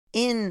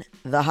in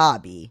the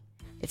hobby,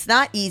 it's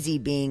not easy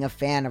being a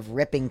fan of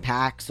ripping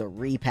packs or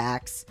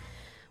repacks.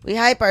 We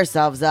hype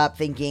ourselves up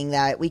thinking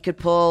that we could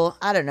pull,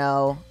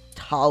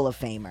 Hall of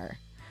Famer.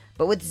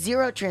 But with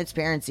zero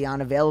transparency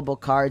on available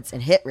cards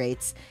and hit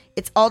rates,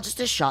 it's all just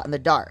a shot in the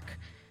dark.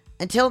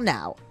 Until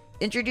now,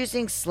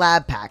 introducing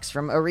slab packs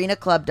from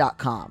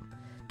arenaclub.com.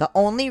 The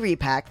only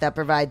repack that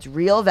provides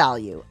real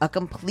value, a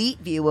complete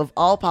view of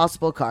all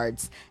possible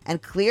cards,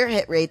 and clear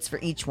hit rates for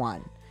each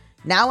one.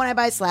 Now when I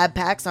buy slab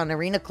packs on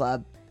Arena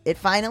Club, it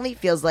finally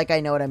feels like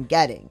I know what I'm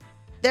getting.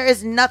 There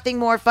is nothing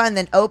more fun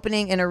than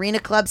opening an Arena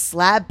Club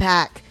slab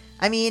pack.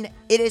 I mean,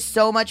 it is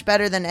so much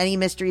better than any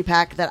mystery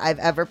pack that I've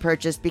ever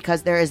purchased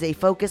because there is a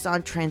focus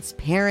on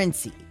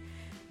transparency.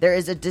 There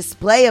is a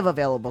display of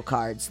available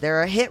cards.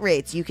 There are hit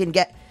rates you can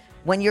get.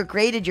 When you're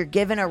graded, you're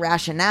given a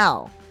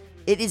rationale.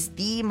 It is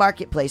the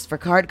marketplace for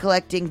card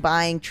collecting,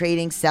 buying,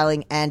 trading,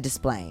 selling, and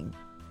displaying.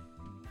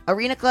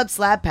 Arena Club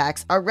slab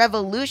packs are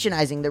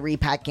revolutionizing the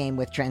repack game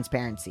with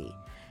transparency.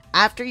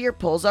 After your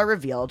pulls are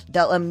revealed,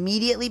 they'll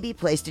immediately be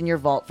placed in your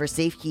vault for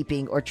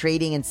safekeeping or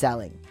trading and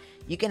selling.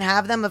 You can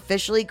have them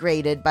officially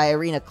graded by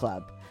Arena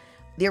Club.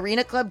 The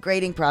Arena Club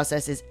grading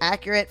process is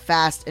accurate,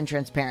 fast, and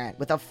transparent,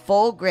 with a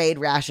full grade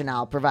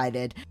rationale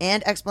provided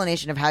and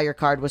explanation of how your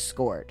card was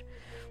scored.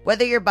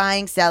 Whether you're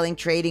buying, selling,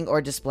 trading, or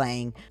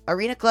displaying,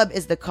 Arena Club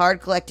is the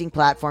card collecting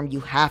platform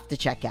you have to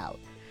check out.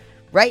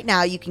 Right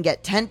now, you can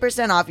get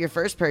 10% off your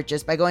first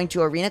purchase by going to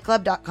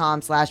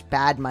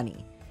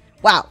arenaclub.com/badmoney.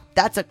 Wow,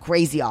 that's a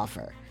crazy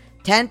offer.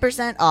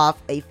 10%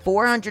 off a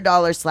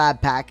 $400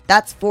 slab pack,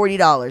 that's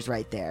 $40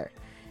 right there.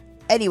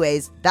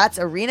 Anyways, that's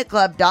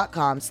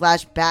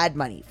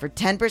arenaclub.com/badmoney for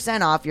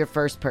 10% off your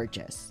first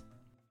purchase.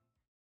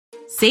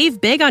 Save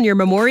big on your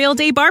Memorial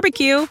Day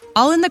barbecue,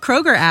 all in the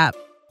Kroger app.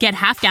 Get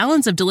half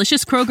gallons of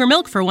delicious Kroger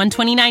milk for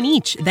 $1.29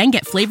 each. Then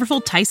get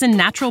flavorful Tyson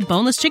natural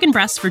boneless chicken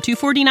breasts for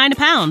 $2.49 a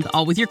pound,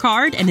 all with your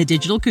card and a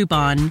digital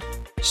coupon.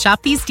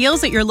 Shop these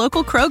deals at your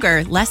local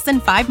Kroger, less than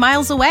 5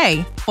 miles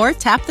away. Or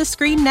tap the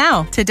screen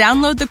now to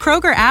download the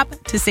Kroger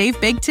app to save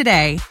big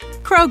today.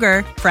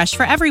 Kroger, fresh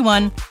for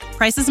everyone.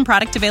 Prices and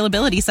product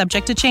availability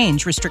subject to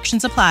change.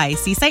 Restrictions apply.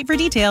 See site for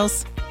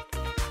details.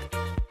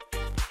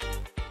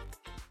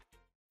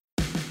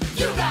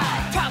 You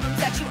got problems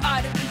that you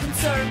ought to be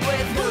concerned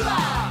with.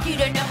 Moolah! You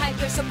don't know how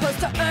you're supposed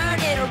to earn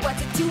it, or what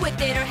to do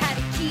with it, or how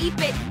to keep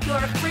it. You're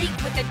a freak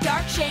with a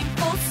dark,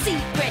 shameful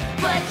secret.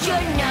 But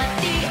you're not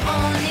the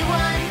only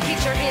one.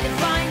 Get your hidden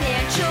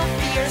financial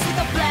fears with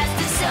a blast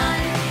of sun.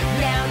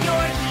 Now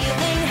your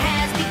healing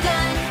has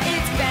begun.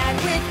 It's Bad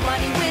with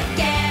Money with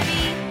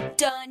Gabby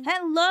Dunn.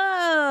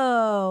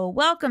 Hello!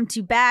 Welcome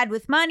to Bad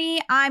with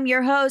Money. I'm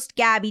your host,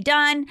 Gabby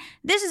Dunn.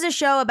 This is a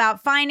show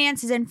about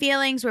finances and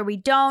feelings where we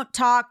don't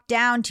talk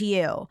down to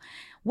you.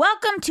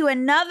 Welcome to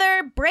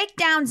another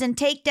Breakdowns and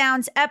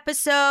Takedowns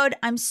episode.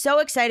 I'm so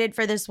excited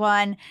for this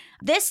one.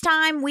 This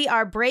time we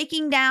are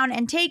breaking down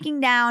and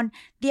taking down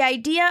the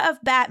idea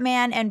of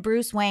Batman and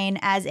Bruce Wayne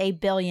as a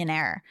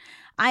billionaire.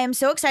 I am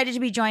so excited to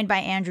be joined by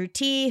Andrew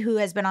T., who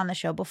has been on the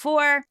show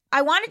before.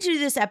 I wanted to do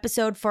this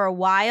episode for a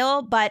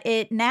while, but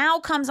it now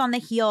comes on the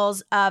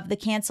heels of the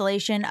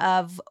cancellation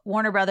of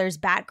Warner Brothers'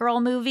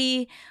 Batgirl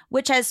movie,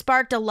 which has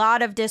sparked a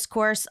lot of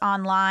discourse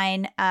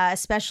online,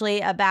 especially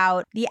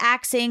about the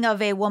axing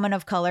of a woman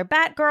of color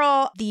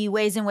Batgirl, the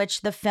ways in which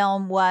the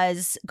film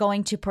was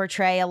going to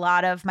portray a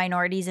lot of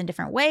minorities in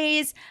different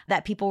ways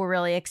that people were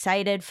really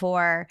excited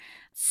for.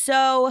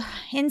 So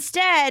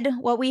instead,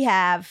 what we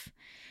have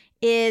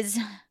is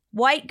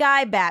white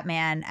guy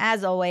Batman,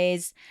 as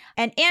always.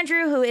 And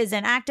Andrew, who is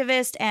an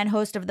activist and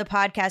host of the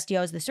podcast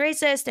Yo's This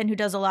Racist, and who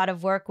does a lot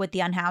of work with the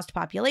unhoused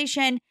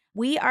population,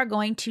 we are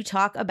going to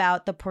talk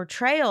about the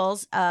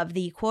portrayals of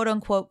the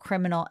quote-unquote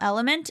criminal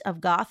element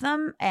of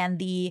Gotham and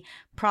the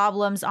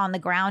problems on the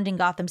ground in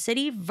Gotham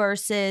City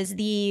versus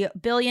the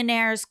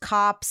billionaires,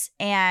 cops,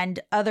 and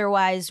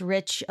otherwise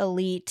rich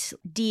elite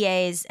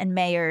DAs and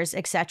mayors,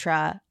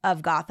 etc.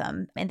 of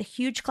Gotham, and the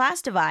huge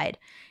class divide,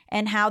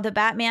 and how the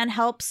Batman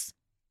helps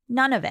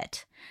none of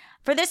it.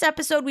 For this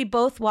episode, we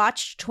both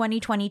watched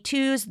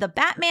 2022's The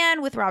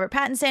Batman with Robert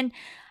Pattinson,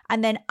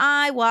 and then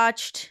I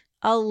watched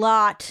a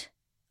lot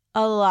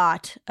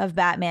of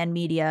Batman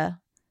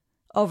media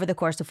over the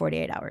course of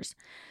 48 hours.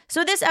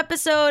 So this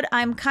episode,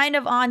 I'm kind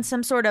of on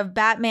some sort of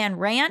Batman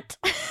rant.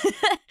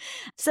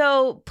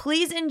 So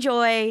please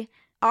enjoy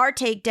our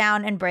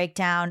takedown and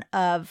breakdown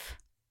of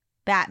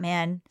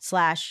Batman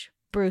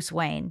 / Bruce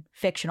Wayne,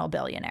 fictional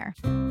billionaire.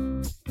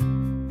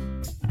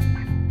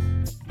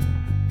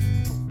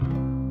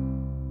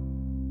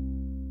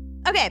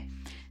 Okay,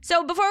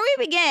 so before we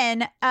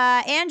begin,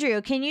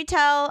 Andrew, can you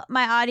tell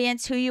my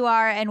audience who you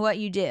are and what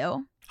you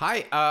do?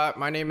 Hi,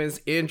 my name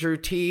is Andrew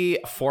T.,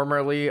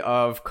 formerly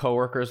of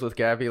Coworkers with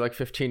Gabby like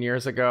 15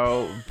 years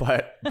ago,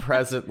 but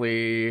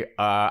presently,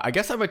 I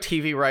guess I'm a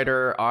TV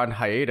writer on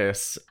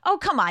hiatus. Oh,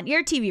 come on. You're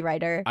a TV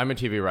writer. I'm a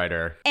TV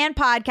writer. And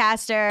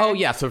podcaster. Oh,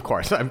 yes, of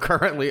course. I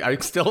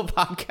still a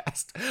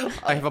podcast.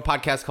 I have a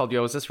podcast called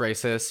Yo, Is This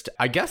Racist?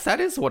 I guess that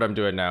is what I'm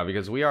doing now,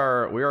 because we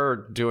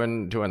are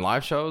doing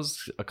live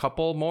shows, a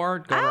couple more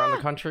going around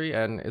the country,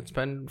 and it's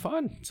been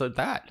fun. So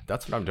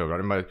that's what I'm doing.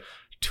 I'm a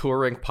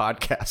touring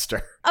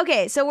podcaster.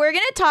 Okay, so we're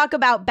going to talk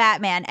about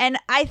Batman. And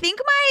I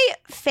think my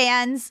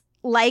fans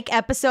like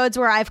episodes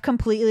where I've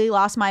completely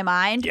lost my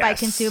mind by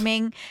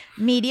consuming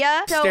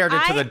media. So stared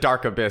into the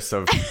dark abyss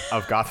of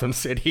Gotham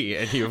City,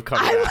 and you've come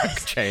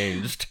back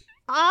changed.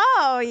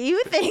 Oh,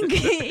 you think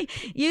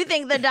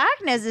the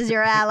darkness is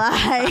your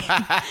ally?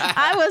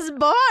 I was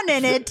born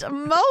in it,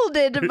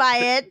 molded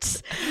by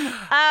it.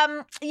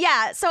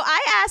 Yeah. So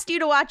I asked you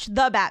to watch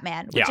The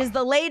Batman, which is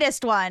the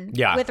latest one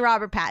with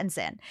Robert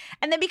Pattinson.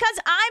 And then because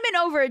I'm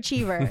an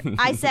overachiever,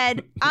 I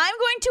said, I'm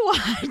going to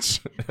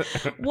watch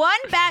one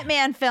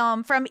Batman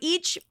film from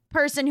each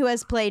person who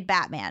has played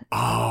Batman.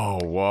 Oh,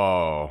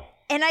 whoa.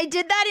 And I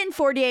did that in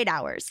 48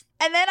 hours.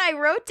 And then I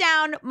wrote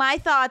down my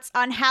thoughts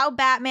on how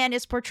Batman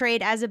is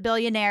portrayed as a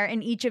billionaire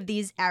in each of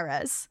these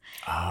eras.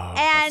 Oh,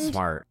 that's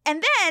smart.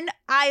 And then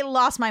I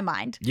lost my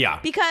mind. Yeah.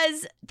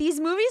 Because these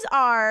movies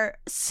are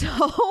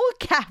so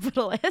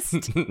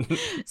capitalist,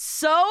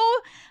 so,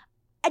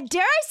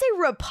 dare I say,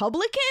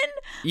 Republican?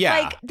 Yeah.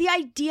 Like, the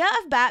idea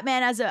of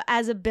Batman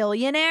as a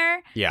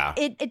billionaire,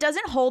 it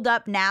doesn't hold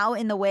up now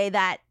in the way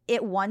that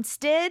it once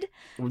did.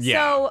 Yeah.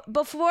 So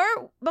before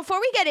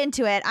we get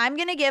into it, I'm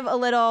going to give a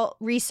little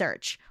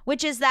research,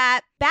 which is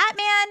that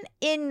Batman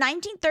in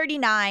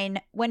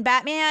 1939, when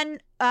Batman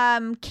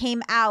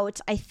came out,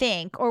 I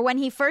think, or when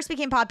he first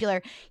became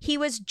popular, he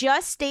was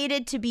just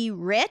stated to be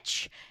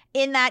rich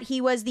in that he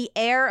was the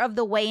heir of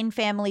the Wayne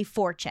family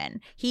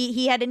fortune.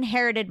 He had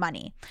inherited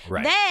money.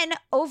 Right. Then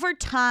over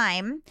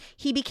time,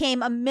 he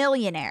became a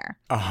millionaire.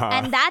 Uh-huh.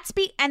 And that's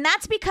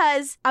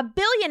because a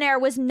billionaire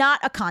was not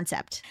a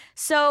concept.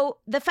 So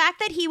the fact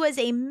that he was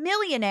a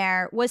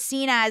millionaire was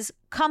seen as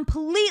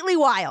completely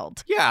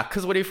wild. Yeah,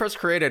 because when he first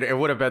created it, it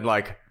would have been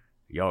like,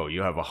 yo,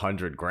 you have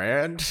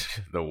 $100,000?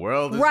 The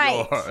world is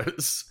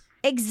yours.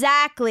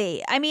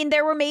 Exactly. I mean,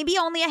 there were maybe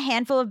only a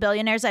handful of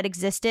billionaires that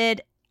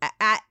existed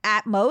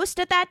at most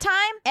at that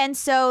time. And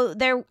so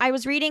I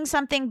was reading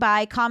something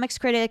by comics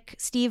critic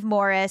Steve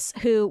Morris,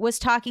 who was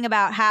talking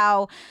about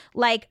how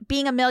like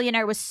being a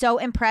millionaire was so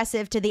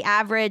impressive to the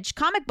average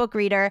comic book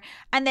reader.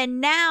 And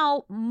then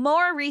now,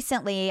 more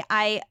recently,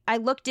 I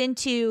looked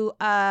into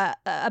a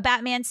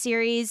Batman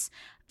series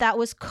that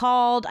was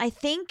called, I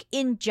think,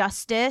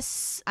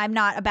 Injustice. I'm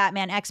not a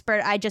Batman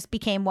expert. I just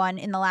became one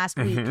in the last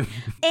week.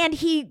 And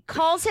he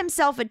calls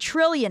himself a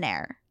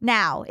trillionaire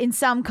now in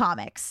some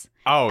comics.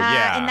 Oh,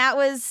 yeah. And that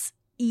was,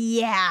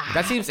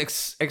 That seems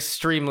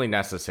extremely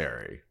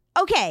necessary.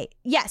 Okay,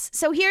 yes.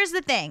 So here's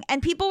the thing.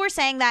 And people were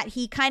saying that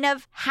he kind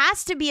of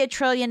has to be a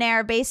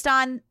trillionaire based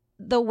on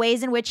the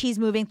ways in which he's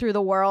moving through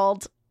the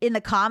world in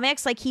the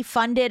comics. Like he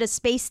funded a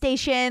space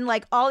station,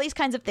 like all these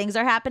kinds of things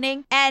are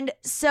happening. And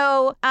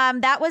so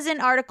that was an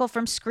article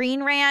from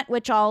Screen Rant,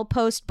 which I'll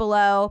post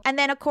below. And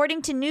then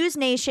according to News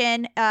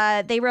Nation,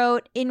 they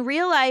wrote, in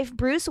real life,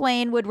 Bruce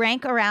Wayne would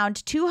rank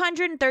around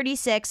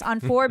 236 on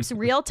Forbes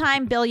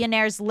real-time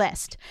billionaires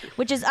list,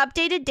 which is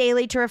updated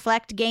daily to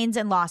reflect gains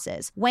and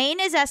losses. Wayne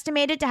is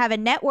estimated to have a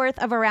net worth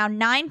of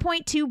around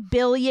 $9.2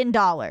 billion.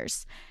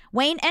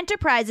 Wayne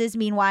Enterprises,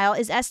 meanwhile,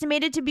 is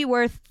estimated to be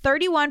worth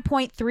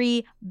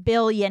 $31.3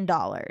 billion.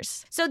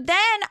 So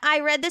then I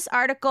read this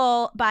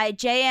article by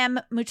J.M.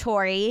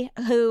 Mutori,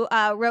 who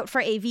wrote for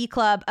AV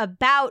Club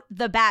about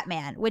The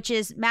Batman, which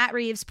is Matt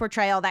Reeves'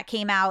 portrayal that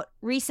came out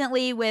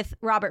recently with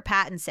Robert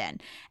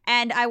Pattinson.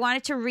 And I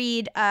wanted to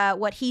read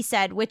what he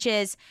said, which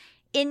is,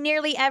 in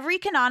nearly every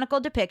canonical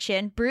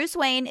depiction, Bruce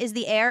Wayne is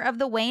the heir of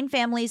the Wayne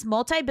family's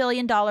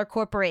multi-billion-dollar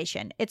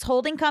corporation, its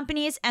holding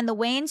companies, and the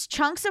Waynes'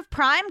 chunks of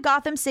prime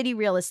Gotham City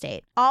real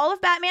estate. All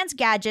of Batman's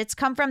gadgets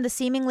come from the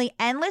seemingly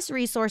endless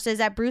resources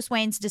at Bruce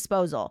Wayne's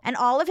disposal, and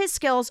all of his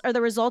skills are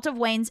the result of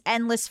Wayne's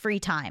endless free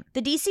time.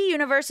 The DC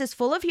universe is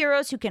full of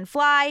heroes who can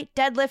fly,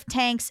 deadlift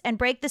tanks, and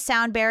break the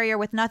sound barrier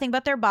with nothing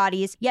but their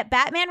bodies, yet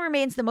Batman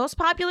remains the most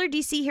popular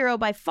DC hero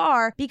by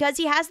far because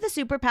he has the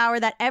superpower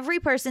that every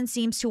person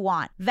seems to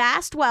want: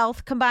 vast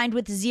wealth combined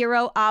with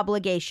zero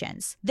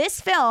obligations. This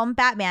film,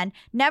 Batman,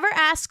 never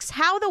asks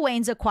how the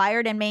Waynes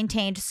acquired and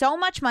maintained so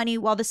much money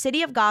while the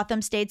city of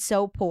Gotham stayed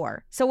so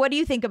poor. So what do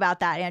you think about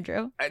that,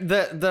 Andrew?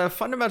 The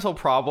fundamental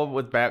problem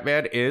with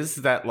Batman is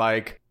that,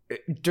 like,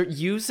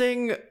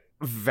 using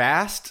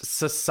vast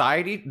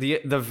society,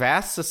 the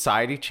vast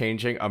society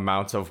changing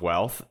amounts of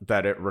wealth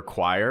that it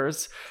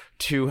requires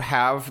to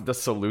have the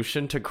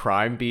solution to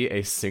crime be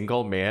a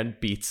single man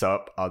beats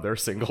up other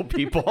single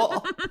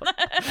people.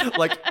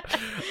 Like,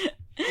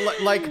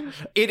 Like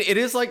it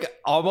is like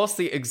almost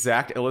the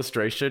exact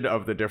illustration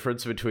of the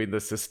difference between the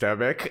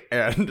systemic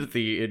and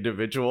the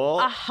individual.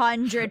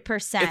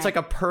 100%. It's like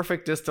a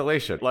perfect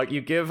distillation. Like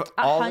you give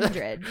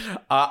 100.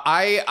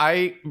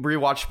 I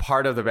rewatched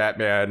part of the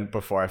Batman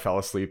before I fell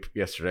asleep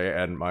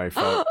yesterday, and my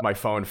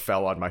phone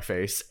fell on my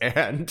face,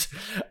 and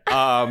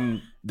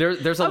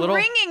there's a little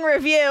ringing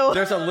review.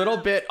 There's a little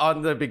bit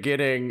in the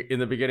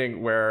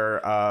beginning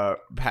where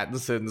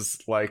Pattinson's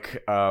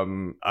like,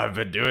 I've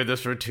been doing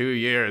this for 2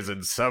 years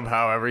and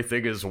somehow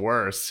everything is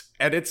worse.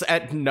 And it's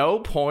at no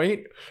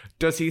point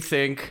does he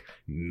think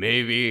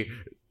maybe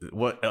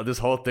this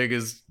whole thing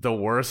is the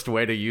worst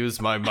way to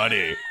use my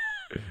money.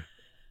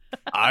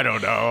 I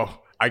don't know.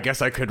 I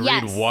guess I could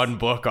read one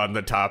book on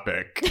the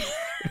topic.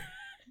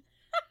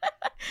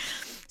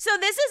 So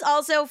this is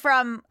also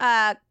from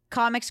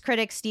comics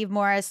critic Steve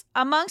Morris.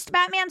 Amongst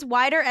Batman's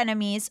wider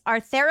enemies are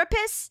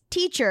therapists,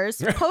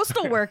 teachers,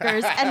 postal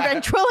workers, and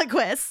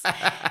ventriloquists.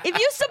 If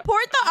you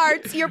support the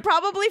arts, you're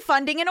probably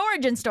funding an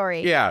origin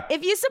story. Yeah.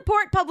 If you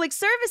support public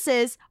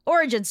services,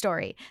 origin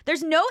story.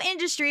 There's no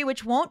industry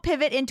which won't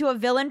pivot into a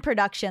villain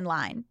production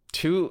line.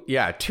 Two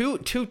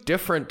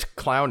different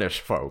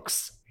clownish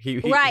folks. He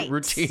right.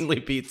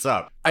 routinely beats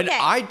up. And okay.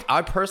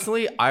 I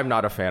personally, I'm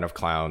not a fan of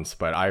clowns,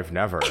 but I've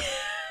never...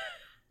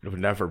 would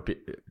never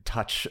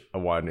touch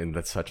one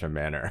in such a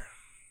manner.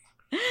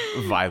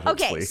 Violently.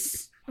 Okay,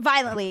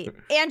 violently.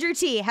 Andrew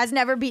T. has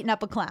never beaten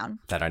up a clown.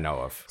 That I know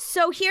of.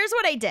 So here's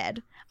what I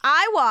did.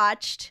 I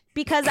watched,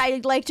 because I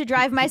like to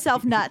drive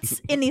myself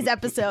nuts in these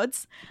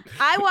episodes,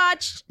 I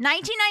watched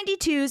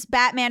 1992's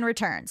Batman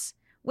Returns,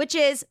 which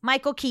is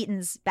Michael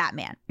Keaton's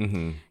Batman.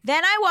 Mm-hmm.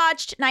 Then I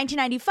watched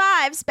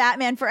 1995's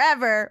Batman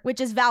Forever, which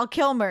is Val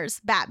Kilmer's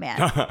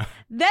Batman.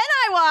 Then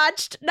I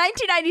watched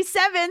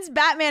 1997's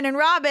Batman and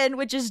Robin,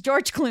 which is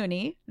George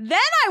Clooney. Then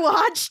I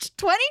watched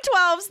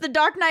 2012's The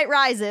Dark Knight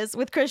Rises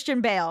with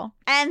Christian Bale.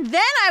 And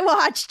then I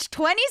watched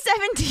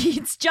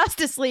 2017's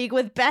Justice League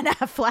with Ben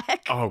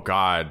Affleck. Oh,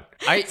 God.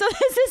 So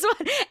this is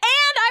one. And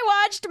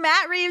I watched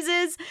Matt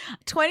Reeves's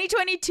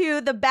 2022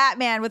 The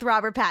Batman with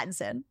Robert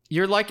Pattinson.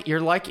 You're like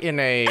in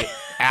a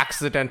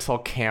accidental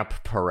camp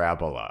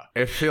parabola.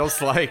 It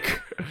feels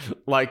like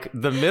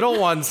the middle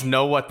ones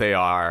know what they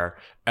are,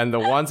 and the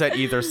ones at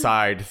either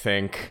side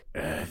think,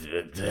 this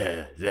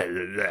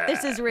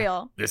is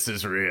real. This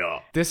is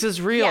real. This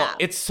is real. Yeah.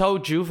 It's so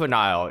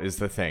juvenile is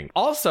the thing.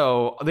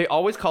 Also, they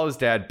always call his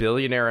dad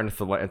billionaire and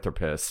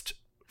philanthropist.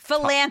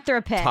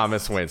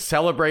 Thomas Wayne.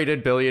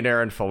 Celebrated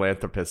billionaire and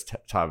philanthropist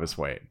Thomas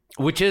Wayne.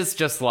 Which is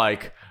just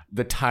like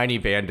the tiny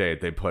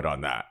Band-Aid they put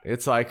on that.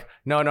 It's like,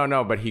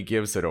 no, but he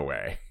gives it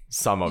away.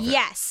 Some of it.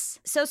 Yes.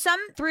 So some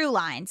through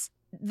lines.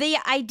 The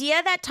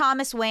idea that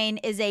Thomas Wayne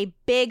is a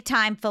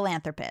big-time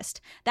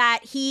philanthropist, that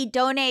he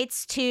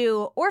donates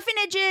to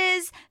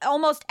orphanages,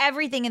 almost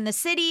everything in the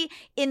city.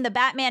 In the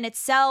Batman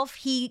itself,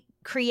 he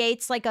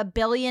creates like $1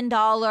 billion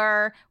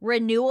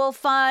renewal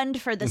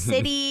fund for the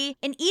city.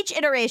 In each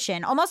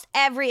iteration, almost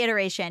every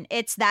iteration,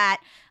 it's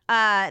that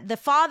the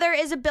father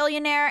is a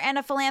billionaire and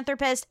a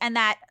philanthropist, and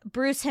that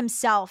Bruce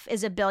himself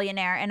is a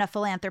billionaire and a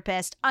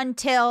philanthropist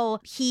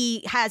until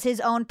he has his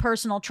own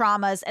personal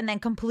traumas and then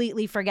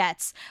completely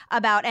forgets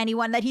about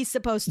anyone that he's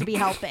supposed to be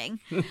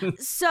helping.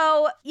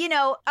 So,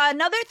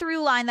 another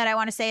through line that I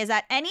want to say is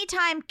that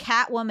anytime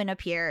Catwoman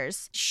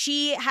appears,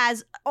 she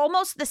has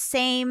almost the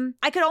same,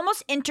 I could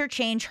almost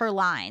interchange her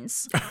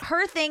lines.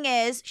 Her thing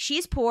is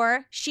she's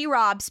poor, she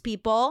robs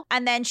people,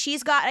 and then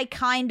she's got a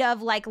kind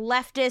of like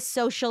leftist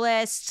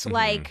socialist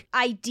like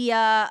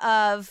idea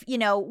of,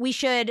 we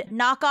should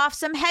knock off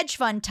some hedge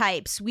fund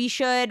types. We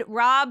should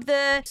rob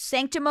the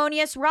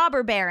sanctimonious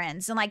robber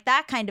barons and like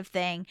that kind of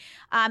thing.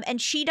 And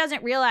she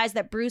doesn't realize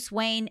that Bruce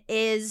Wayne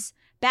is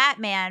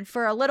Batman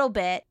for a little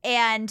bit.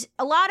 And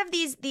a lot of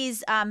these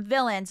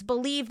villains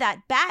believe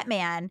that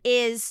Batman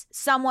is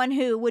someone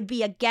who would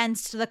be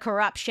against the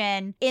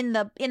corruption in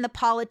the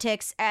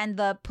politics and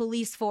the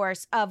police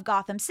force of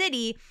Gotham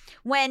City,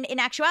 when in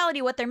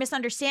actuality what they're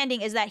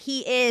misunderstanding is that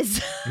he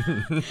is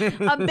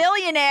a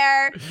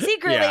billionaire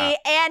secretly,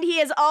 and he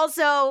is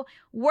also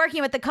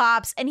working with the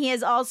cops, and he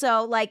is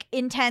also like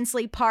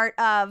intensely part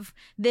of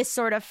this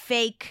sort of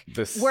fake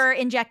we're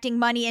injecting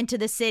money into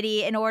the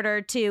city in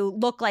order to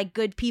look like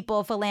good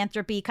people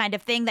philanthropy kind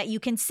of thing that you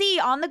can see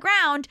on the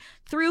ground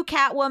through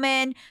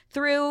Catwoman,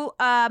 through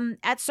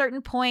at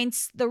certain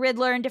points the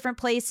Riddler in different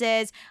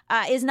places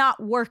is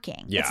not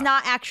working. Yeah. It's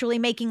not actually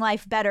making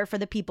life better for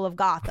the people of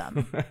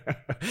Gotham.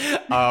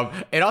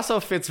 It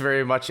also fits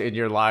very much in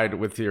your line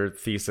with your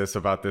thesis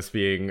about this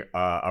being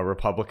a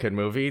Republican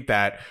movie,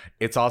 that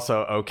it's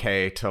also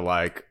okay to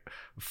like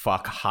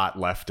fuck hot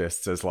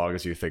leftists as long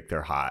as you think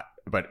they're hot,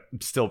 but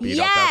still beat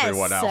up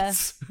everyone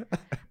else.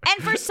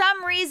 And for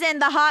some reason,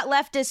 the hot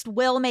leftist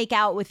will make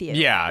out with you.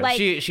 Yeah, like,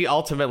 she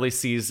ultimately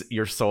sees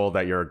your soul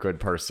that you're a good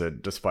person,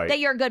 despite that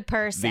you're a good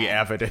person. the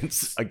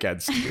evidence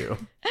against you.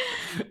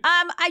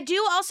 I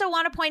do also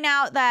want to point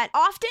out that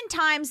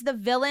oftentimes the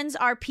villains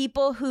are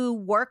people who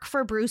work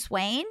for Bruce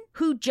Wayne,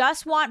 who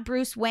just want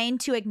Bruce Wayne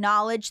to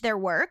acknowledge their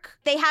work.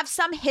 They have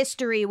some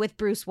history with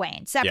Bruce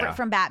Wayne, separate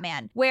from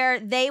Batman, where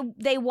they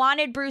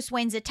wanted Bruce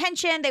Wayne's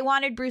attention. They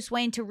wanted Bruce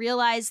Wayne to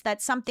realize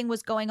that something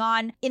was going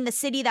on in the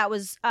city that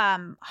was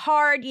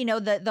hard. You know,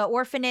 the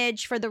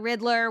orphanage for the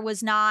Riddler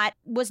was not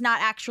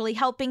actually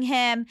helping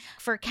him.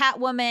 For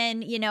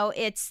Catwoman, you know,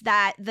 it's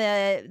that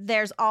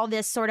there's all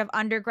this sort of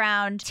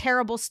underground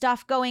terrible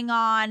stuff going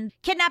on,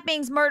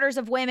 kidnappings, murders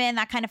of women,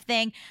 that kind of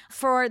thing.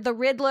 For the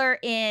Riddler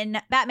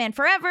in Batman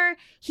Forever,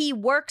 he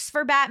works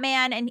for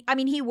Batman, and I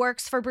mean, he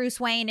works for Bruce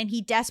Wayne, and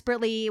he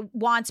desperately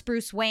wants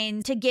Bruce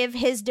Wayne to give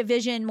his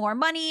division more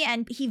money,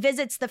 and he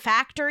visits the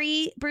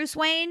factory, Bruce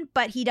Wayne,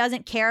 but he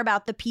doesn't care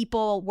about the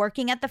people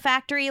working at the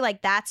factory.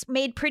 Like, that's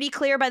made pretty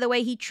clear by the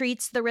way he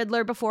treats the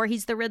Riddler before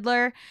he's the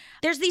Riddler.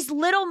 There's these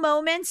little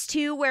moments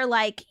too where,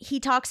 like, he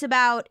talks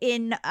about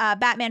in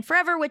Batman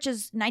Forever, which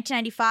is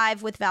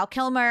 1995 with Val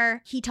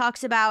Kilmer, he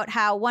talks about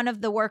how one of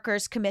the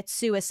workers commits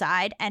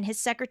suicide, and his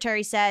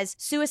secretary says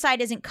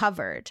suicide isn't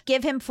covered.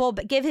 Give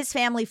his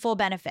family full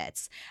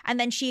benefits. And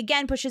then she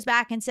again pushes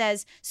back and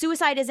says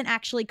suicide isn't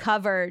actually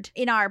covered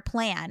in our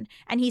plan.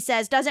 And he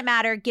says, doesn't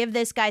matter, give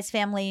this guy's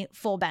family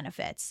full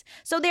benefits.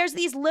 So there's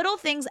these little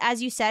things,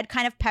 as you said,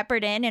 kind of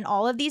peppered in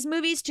all of these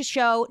movies to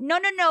show no,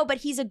 but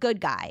he's a good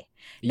guy.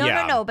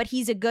 No, but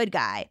he's a good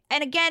guy.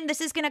 And again, this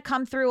is going to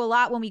come through a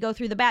lot when we go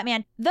through the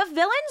Batman. The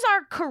villains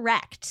are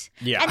correct.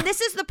 Yeah. And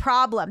this is the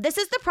problem. This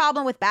is the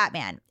problem with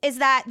Batman, is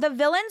that the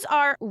villains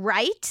are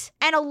right.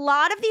 And a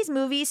lot of these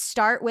movies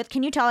start with,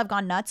 can you tell I've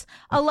gone nuts?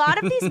 A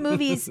lot of these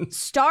movies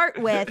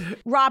start with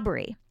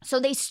robbery. So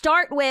they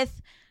start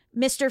with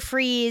Mr.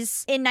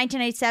 Freeze in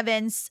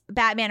 1987's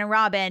Batman and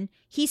Robin.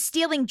 He's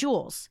stealing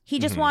jewels. He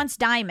just wants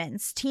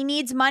diamonds. He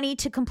needs money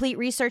to complete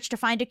research to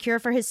find a cure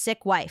for his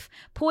sick wife.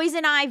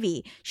 Poison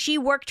Ivy. She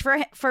worked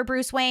for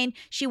Bruce Wayne.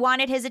 She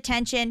wanted his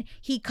attention.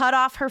 He cut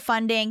off her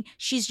funding.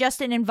 She's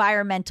just an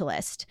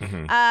environmentalist.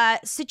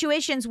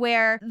 Situations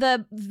where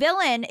the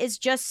villain is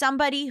just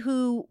somebody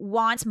who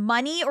wants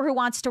money or who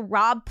wants to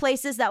rob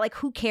places that, like,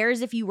 who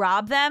cares if you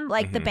rob them?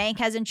 Like, the bank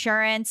has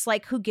insurance.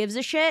 Like, who gives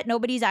a shit?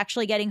 Nobody's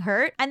actually getting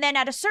hurt. And then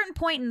at a certain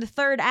point in the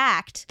third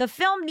act, the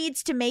film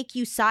needs to make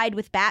you side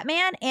with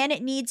Batman, and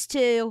it needs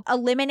to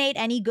eliminate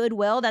any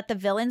goodwill that the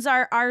villains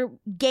are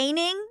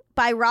gaining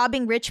by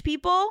robbing rich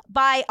people,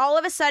 by all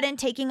of a sudden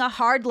taking a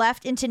hard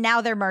left into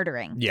now they're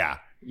murdering. Yeah.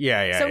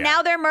 So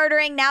now they're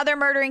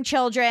murdering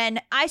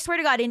children. I swear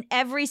to God, in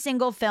every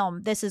single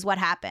film, this is what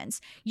happens.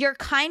 You're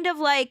kind of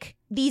like,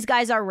 these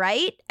guys are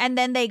right, and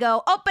then they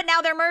go, oh, but now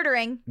they're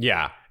murdering.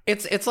 Yeah.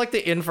 It's like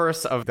the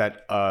inverse of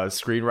that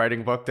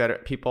screenwriting book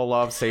that people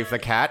love, Save the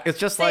Cat. It's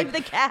just Save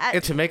the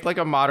Cat. To make like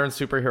a modern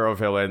superhero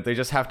villain, they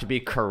just have to be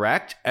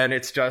correct. And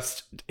it's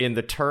just in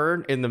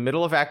the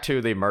middle of Act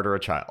 2, they murder a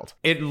child.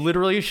 It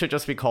literally should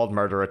just be called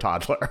Murder a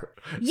Toddler.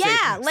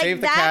 Yeah, Save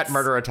the Cat,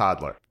 Murder a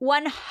Toddler.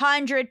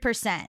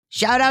 100%.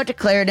 Shout out to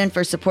Clarendon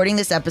for supporting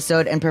this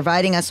episode and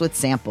providing us with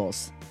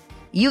samples.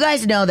 You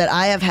guys know that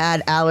I have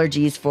had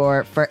allergies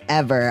for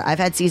forever. I've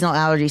had seasonal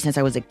allergies since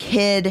I was a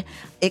kid.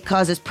 It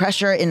causes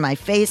pressure in my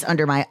face,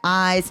 under my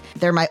eyes.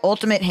 They're my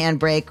ultimate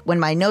handbrake.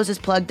 When my nose is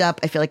plugged up,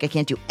 I feel like I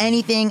can't do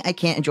anything. I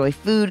can't enjoy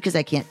food because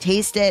I can't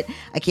taste it.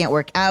 I can't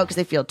work out because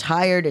I feel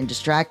tired and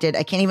distracted.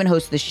 I can't even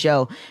host the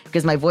show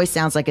because my voice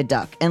sounds like a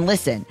duck. And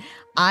listen,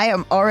 I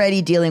am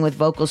already dealing with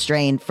vocal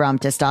strain from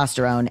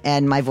testosterone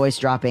and my voice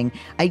dropping.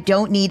 I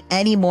don't need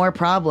any more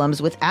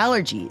problems with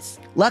allergies.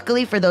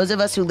 Luckily, for those of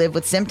us who live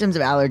with symptoms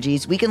of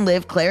allergies, we can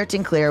live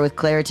Claritin Clear with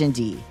Claritin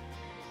D.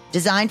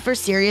 Designed for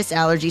serious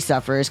allergy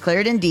sufferers,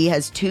 Claritin D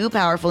has 2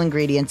 powerful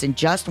ingredients in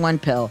just one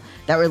pill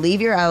that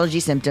relieve your allergy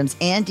symptoms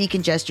and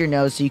decongest your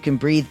nose so you can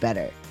breathe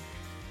better.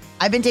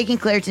 I've been taking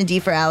Claritin D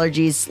for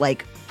allergies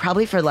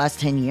probably for the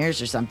last 10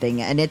 years or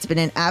something, and it's been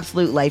an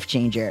absolute life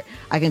changer.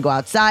 I can go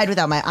outside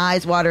without my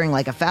eyes watering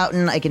like a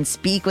fountain. I can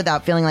speak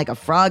without feeling like a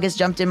frog has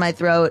jumped in my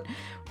throat.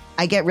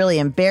 I get really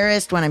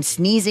embarrassed when I'm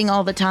sneezing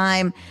all the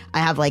time. I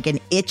have like an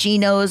itchy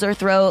nose or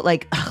throat.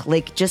 Like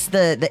just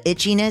the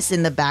itchiness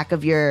in the back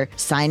of your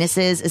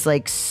sinuses is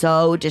like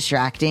so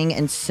distracting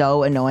and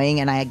so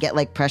annoying. And I get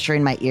like pressure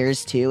in my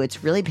ears too.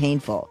 It's really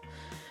painful.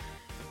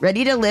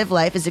 Ready to live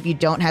life as if you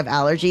don't have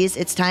allergies?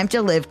 It's time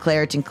to live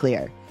Claritin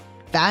Clear.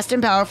 Fast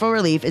and powerful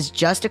relief is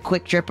just a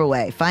quick trip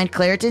away. Find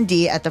Claritin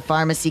D at the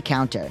pharmacy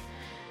counter.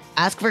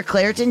 Ask for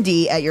Claritin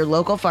D at your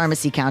local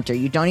pharmacy counter.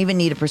 You don't even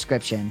need a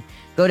prescription.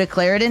 Go to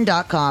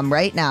Claritin.com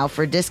right now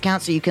for a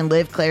discount so you can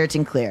live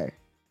Claritin Clear.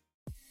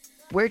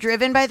 We're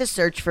driven by the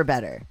search for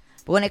better.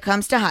 But when it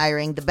comes to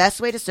hiring, the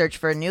best way to search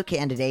for a new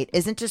candidate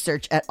isn't to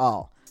search at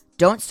all.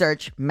 Don't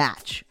search,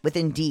 match with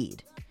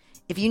Indeed.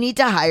 If you need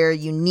to hire,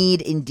 you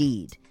need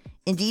Indeed.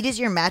 Indeed is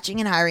your matching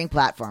and hiring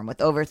platform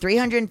with over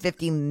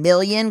 350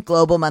 million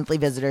global monthly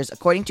visitors,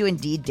 according to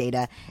Indeed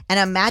data, and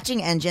a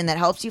matching engine that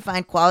helps you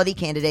find quality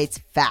candidates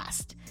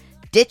fast.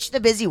 Ditch the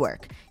busy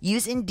work.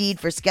 Use Indeed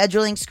for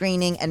scheduling,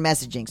 screening, and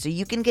messaging so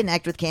you can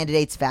connect with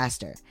candidates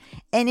faster.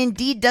 And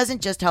Indeed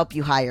doesn't just help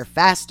you hire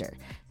faster.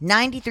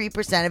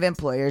 93% of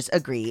employers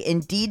agree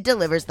Indeed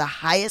delivers the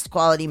highest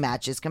quality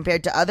matches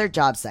compared to other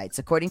job sites,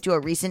 according to a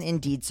recent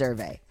Indeed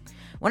survey.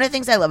 One of the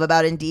things I love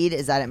about Indeed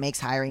is that it makes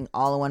hiring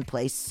all in one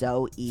place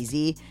so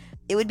easy.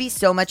 It would be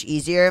so much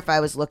easier if I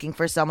was looking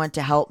for someone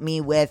to help me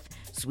with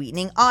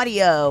sweetening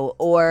audio,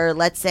 or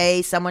let's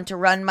say someone to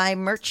run my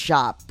merch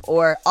shop,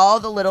 or all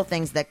the little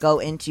things that go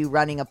into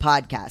running a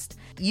podcast.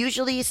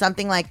 Usually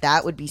something like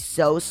that would be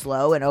so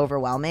slow and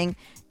overwhelming.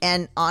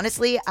 And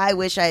honestly, I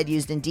wish I had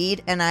used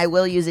Indeed, and I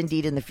will use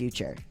Indeed in the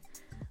future.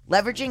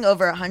 Leveraging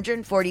over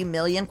 140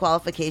 million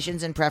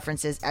qualifications and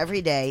preferences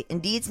every day,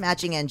 Indeed's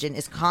matching engine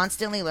is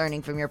constantly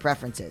learning from your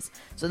preferences.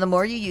 So the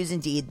more you use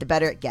Indeed, the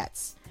better it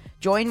gets.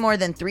 Join more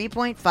than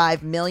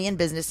 3.5 million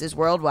businesses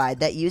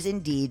worldwide that use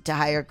Indeed to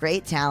hire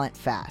great talent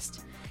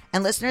fast.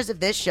 And listeners of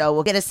this show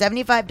will get a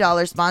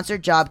 $75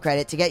 sponsored job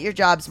credit to get your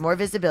jobs more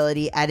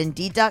visibility at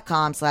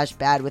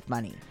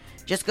Indeed.com/badwithmoney.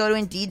 Just go to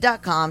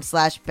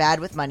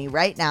Indeed.com/badwithmoney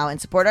right now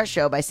and support our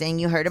show by saying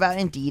you heard about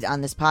Indeed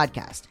on this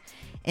podcast.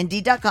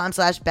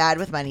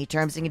 Indeed.com/badwithmoney.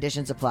 Terms and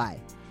conditions apply.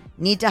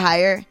 Need to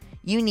hire?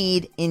 You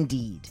need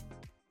Indeed.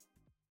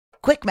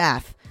 Quick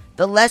math.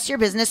 The less your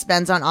business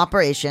spends on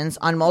operations,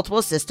 on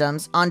multiple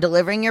systems, on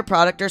delivering your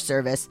product or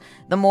service,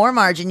 the more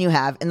margin you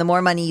have and the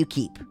more money you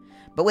keep.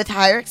 But with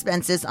higher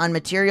expenses on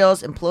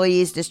materials,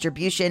 employees,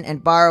 distribution,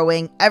 and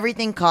borrowing,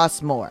 everything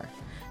costs more.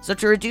 So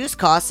to reduce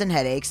costs and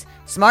headaches,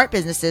 smart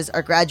businesses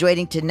are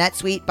graduating to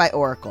NetSuite by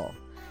Oracle.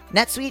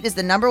 NetSuite is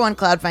the #1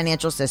 cloud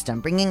financial system,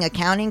 bringing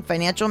accounting,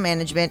 financial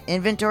management,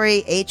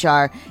 inventory,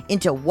 HR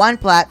into one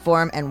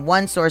platform and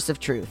one source of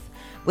truth.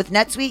 With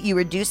NetSuite, you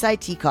reduce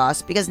IT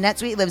costs because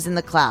NetSuite lives in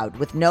the cloud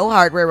with no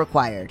hardware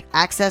required,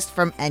 accessed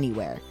from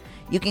anywhere.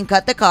 You can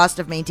cut the cost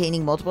of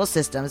maintaining multiple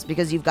systems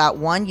because you've got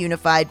one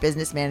unified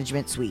business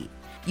management suite.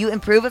 You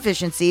improve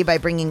efficiency by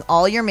bringing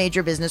all your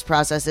major business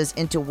processes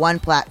into one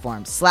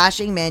platform,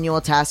 slashing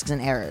manual tasks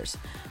and errors.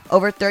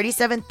 Over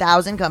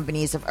 37,000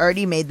 companies have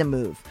already made the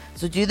move,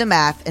 so do the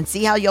math and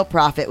see how you'll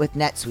profit with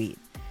NetSuite.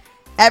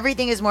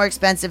 Everything is more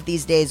expensive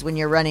these days when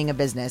you're running a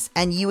business,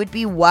 and you would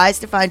be wise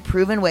to find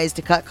proven ways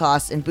to cut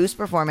costs and boost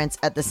performance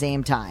at the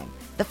same time.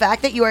 The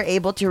fact that you are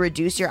able to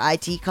reduce your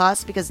IT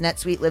costs because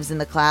NetSuite lives in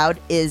the cloud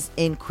is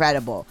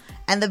incredible,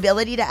 and the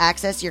ability to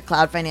access your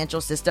cloud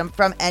financial system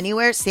from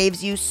anywhere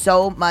saves you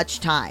so much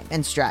time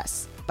and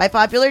stress. By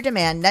popular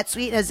demand,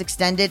 NetSuite has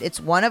extended its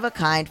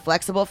one-of-a-kind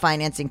flexible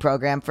financing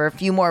program for a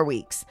few more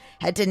weeks.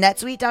 Head to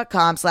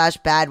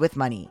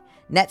netsuite.com/badwithmoney.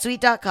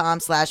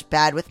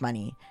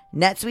 netsuite.com/badwithmoney.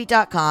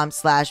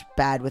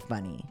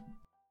 netsuite.com/badwithmoney.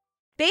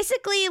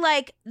 Basically,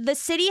 like, the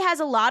city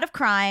has a lot of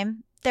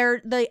crime.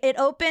 It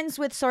opens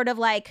with sort of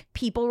like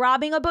people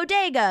robbing a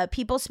bodega,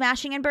 people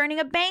smashing and burning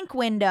a bank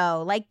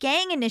window, like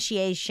gang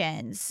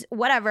initiations,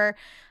 whatever.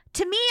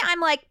 To me, I'm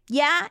like,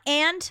 yeah,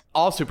 and?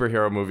 All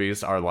superhero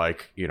movies are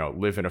like,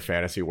 live in a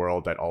fantasy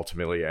world that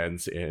ultimately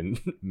ends in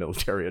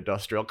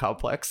military-industrial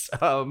complex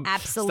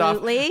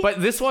Absolutely. stuff.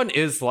 But this one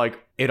is like,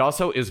 it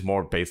also is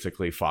more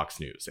basically Fox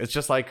News. It's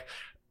just like,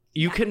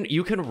 you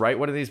can write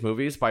one of these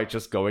movies by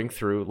just going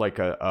through like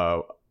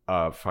a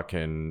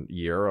fucking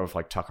year of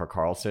like Tucker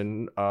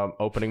Carlson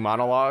opening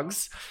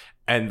monologues,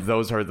 and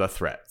those are the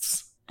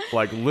threats.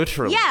 Like,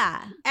 literally.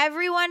 Yeah.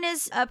 Everyone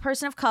is a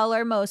person of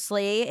color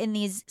mostly in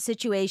these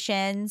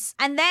situations.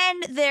 And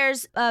then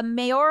there's a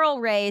mayoral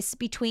race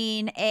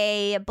between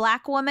a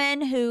black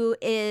woman who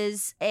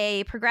is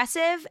a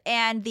progressive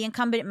and the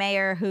incumbent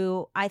mayor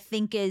who I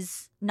think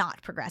is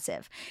not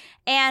progressive.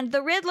 And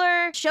the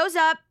Riddler shows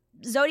up,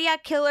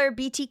 Zodiac Killer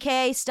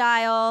BTK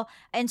style,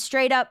 and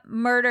straight up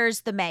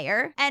murders the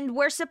mayor. And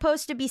we're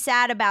supposed to be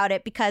sad about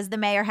it because the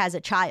mayor has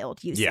a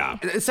child, you see. Yeah.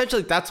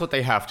 Essentially, that's what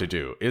they have to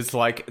do, is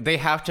like, they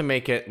have to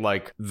make it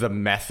like the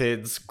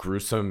methods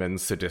gruesome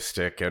and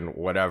sadistic and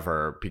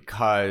whatever,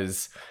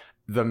 because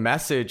the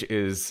message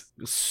is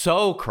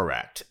so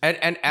correct.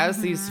 And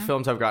as these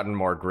films have gotten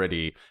more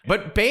gritty,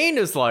 but Bane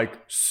is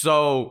like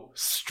so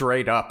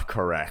straight up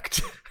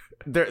correct.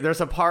 There's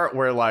a part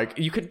where, like,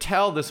 you could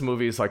tell this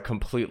movie is, like,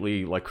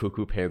 completely, like,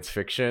 cuckoo pants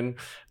fiction,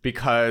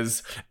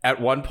 because at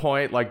one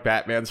point, like,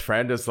 Batman's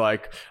friend is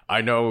like,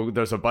 I know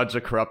there's a bunch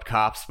of corrupt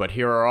cops, but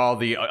here are all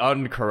the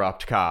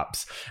uncorrupt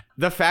cops.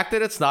 The fact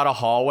that it's not a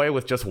hallway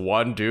with just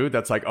one dude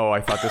that's like, oh, I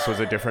thought this was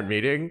a different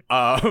meeting,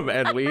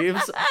 and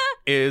leaves,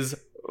 is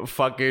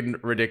fucking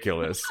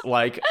ridiculous.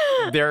 Like,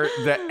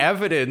 the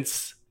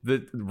evidence,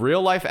 the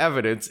real-life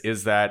evidence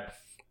is that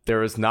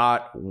there is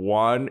not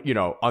one,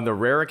 on the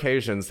rare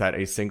occasions that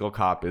a single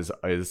cop is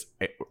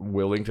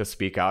willing to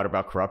speak out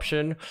about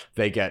corruption,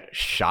 they get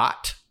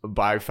shot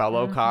by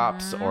fellow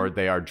cops, or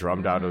they are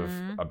drummed out of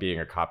being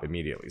a cop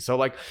immediately. So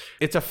like,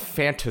 it's a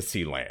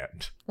fantasy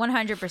land.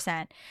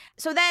 100%.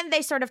 So then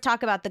they sort of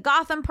talk about the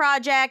Gotham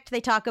Project.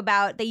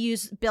 They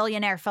use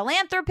billionaire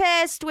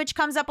philanthropist, which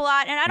comes up a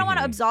lot. And I don't want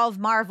to absolve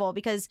Marvel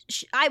because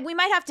we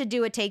might have to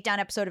do a takedown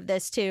episode of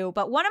this too.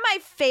 But one of my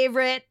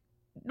favorite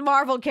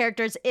Marvel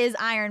characters is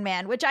Iron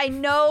Man, which I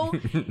know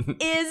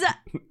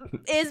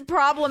is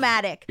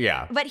problematic.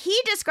 Yeah. But he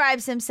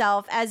describes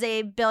himself as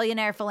a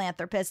billionaire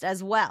philanthropist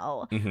as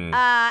well.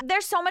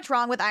 There's so much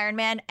wrong with Iron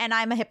Man, and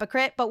I'm a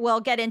hypocrite, but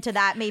we'll get into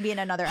that maybe in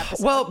another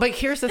episode. Well, but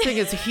here's the thing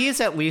is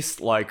he's at least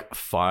like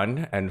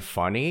fun and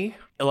funny.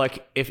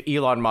 Like if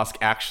Elon Musk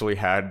actually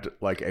had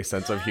like a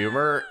sense of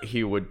humor,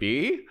 he would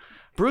be.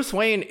 Bruce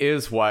Wayne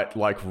is what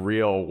like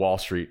real Wall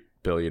Street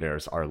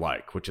billionaires are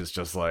like, which is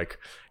just like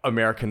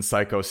American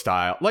Psycho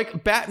style.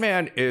 Like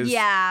Batman is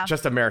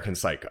just American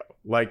Psycho.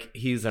 Like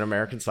he's an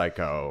American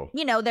Psycho.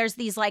 You know, there's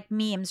these like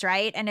memes,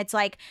 right? And it's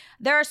like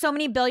there are so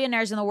many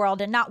billionaires in the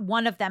world and not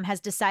one of them has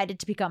decided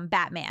to become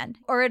Batman.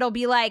 Or it'll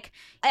be like,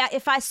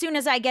 as soon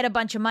as I get a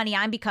bunch of money,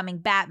 I'm becoming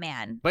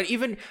Batman. But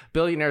even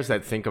billionaires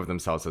that think of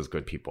themselves as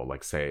good people,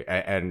 like say,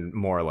 and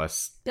more or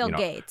less Bill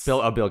Gates.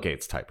 Bill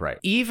Gates type, right?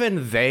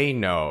 Even they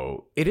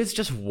know it is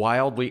just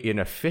wildly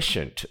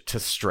inefficient to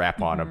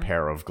strap on a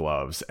pair of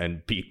gloves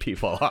and beat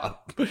people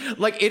up.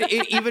 Like it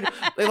even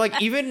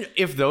like even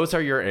if those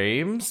are your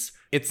aims,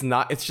 it's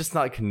just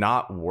like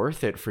not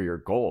worth it for your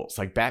goals.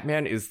 Like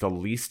Batman is the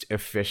least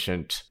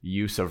efficient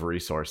use of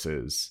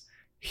resources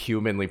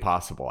humanly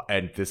possible.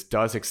 And this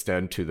does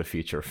extend to the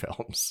feature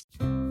films.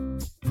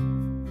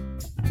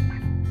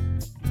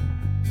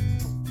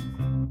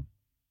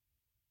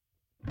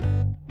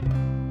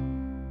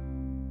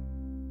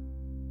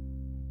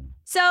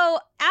 So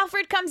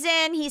Alfred comes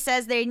in. He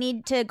says they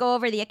need to go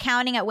over the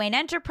accounting at Wayne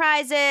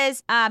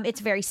Enterprises. It's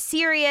very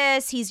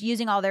serious. He's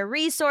using all their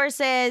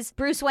resources.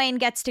 Bruce Wayne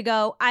gets to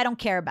go, I don't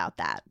care about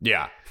that.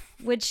 Yeah.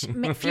 Which,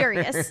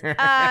 furious.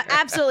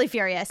 Absolutely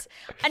furious.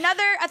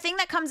 A thing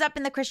that comes up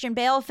in the Christian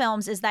Bale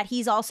films is that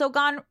he's also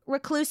gone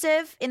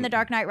reclusive in The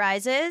Dark Knight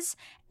Rises.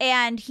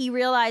 And he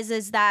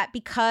realizes that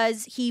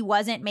because he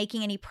wasn't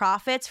making any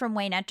profits from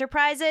Wayne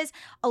Enterprises,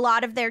 a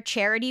lot of their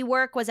charity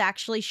work was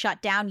actually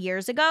shut down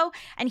years ago.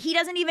 And he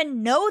doesn't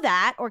even know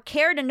that or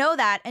care to know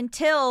that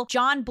until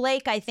John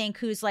Blake, I think,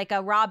 who's like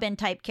a Robin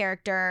type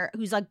character,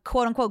 who's like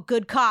quote unquote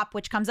good cop,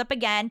 which comes up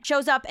again,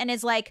 shows up and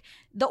is like,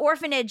 the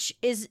orphanage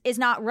is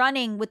not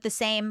running with the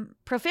same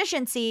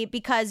proficiency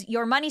because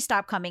your money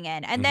stopped coming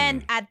in. And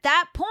then at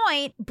that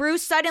point,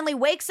 Bruce suddenly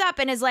wakes up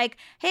and is like,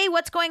 hey,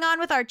 what's going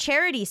on with our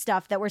charity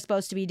stuff that we're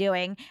supposed to be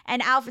doing?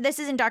 And Alfred, this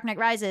is in Dark Knight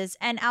Rises,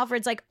 and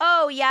Alfred's like,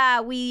 oh yeah,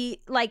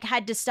 we like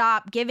had to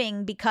stop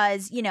giving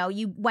because, you know,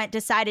 you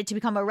decided to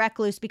become a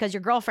recluse because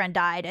your girlfriend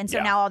died. And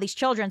so now all these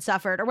children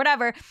suffered or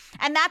whatever.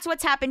 And that's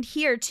what's happened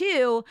here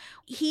too.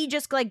 He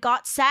just like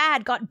got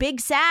big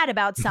sad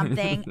about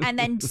something and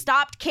then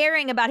stopped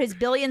caring about his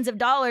billions of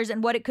dollars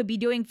and what it could be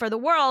doing for the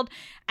world.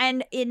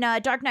 And in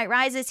Dark Knight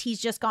Rises, he's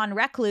just gone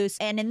recluse.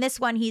 And in this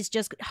one, he's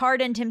just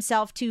hardened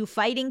himself to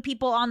fighting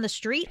people on the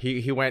street.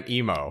 He went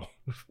emo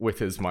with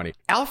his money.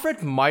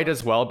 Alfred might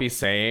as well be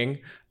saying,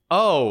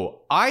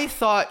 oh, I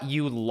thought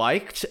you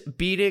liked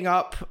beating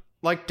up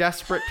like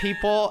desperate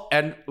people,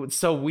 and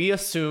so we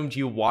assumed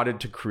you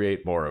wanted to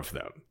create more of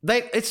them.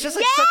 Like it's just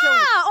like such a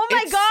oh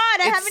my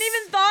god, I haven't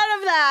even thought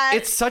of that.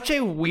 It's such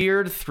a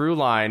weird through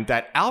line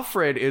that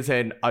Alfred is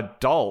an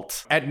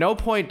adult. At no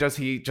point does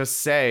he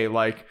just say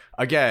like,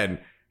 again,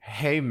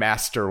 hey,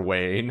 Master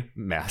Wayne,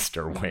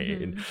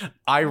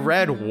 I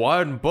read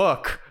one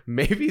book.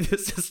 Maybe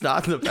this is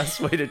not the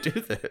best way to do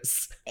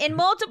this. In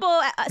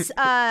multiple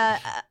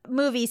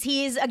movies,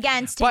 he's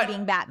against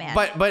being Batman.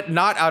 But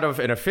not out of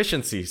an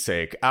efficiency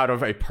sake, out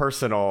of a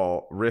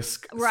personal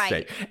risk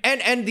sake.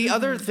 And the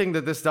other thing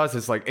that this does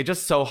is like, it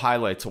just so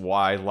highlights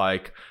why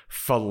like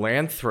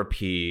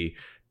philanthropy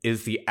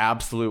is the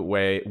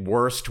absolute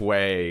worst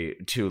way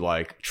to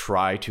like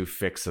try to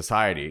fix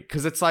society.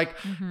 Because it's like,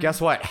 guess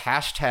what?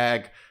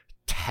 Hashtag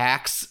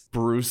tax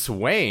Bruce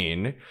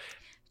Wayne.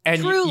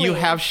 And you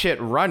have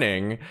shit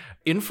running.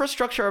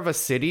 Infrastructure of a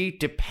city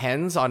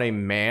depends on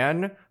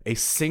a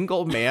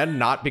single man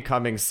not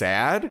becoming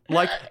sad.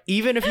 Like,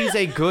 even if he's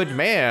a good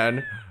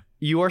man,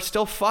 you are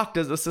still fucked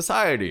as a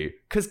society.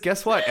 Because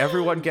guess what?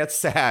 Everyone gets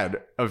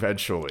sad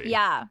eventually.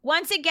 Yeah.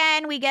 Once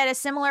again, we get a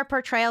similar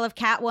portrayal of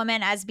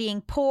Catwoman as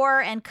being poor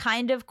and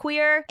kind of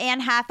queer. Anne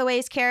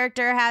Hathaway's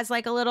character has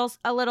like a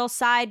little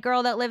side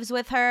girl that lives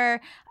with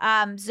her.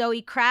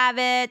 Zoe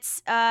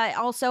Kravitz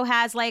also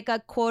has like a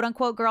quote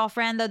unquote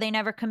girlfriend, though they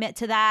never commit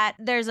to that.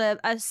 There's a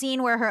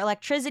scene where her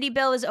electricity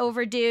bill is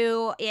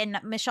overdue.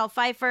 Michelle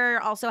Pfeiffer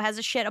also has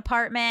a shit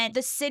apartment.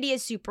 The city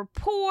is super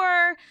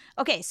poor.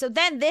 Okay, so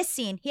then this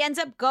scene, he ends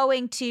up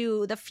going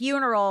to the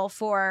funeral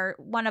for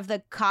one of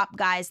the cop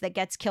guys that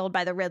gets killed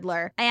by the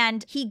Riddler.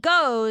 And he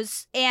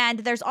goes,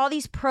 and there's all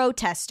these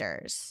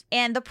protesters.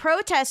 And the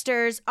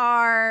protesters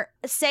are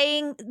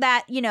saying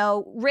that, you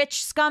know,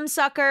 rich scum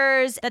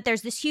suckers, that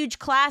there's this huge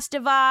class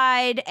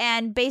divide,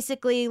 and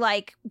basically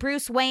like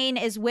Bruce Wayne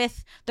is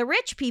with the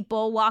rich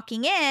people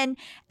walking in,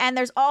 and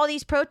there's all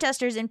these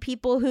protesters and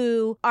people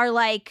who are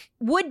like,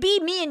 would be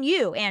me and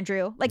you,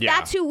 Andrew. Like,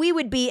 that's who we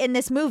would be in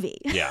this movie.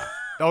 Yeah.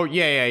 Oh,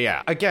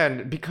 yeah.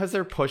 Again, because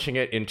they're pushing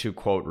it into,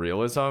 quote,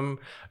 realism,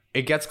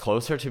 it gets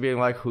closer to being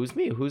like, who's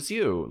me? Who's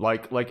you?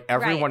 Like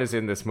everyone is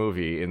in this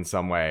movie in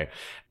some way.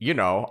 You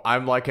know,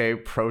 I'm like a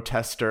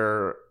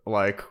protester,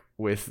 like,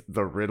 with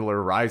the Riddler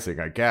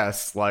rising, I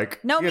guess.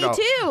 Like, no, me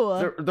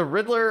too. The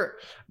Riddler,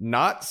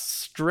 not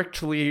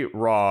strictly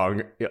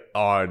wrong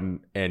on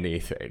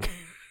anything.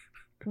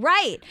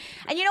 Right.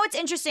 And you know what's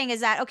interesting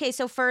is that, okay,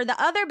 so for the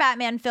other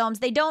Batman films,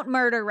 they don't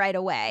murder right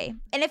away.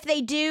 And if they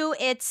do,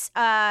 it's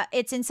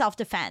in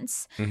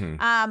self-defense.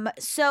 Mm-hmm.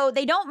 So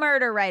they don't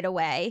murder right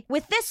away.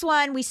 With this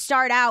one, we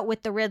start out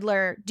with the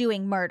Riddler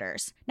doing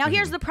murders. Now,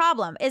 here's the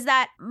problem, is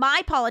that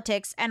my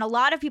politics and a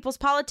lot of people's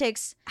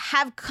politics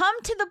have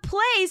come to the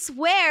place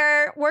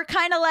where we're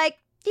kind of like,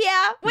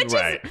 yeah, which is,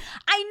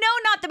 I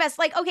know, not the best.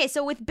 Like, okay,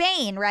 so with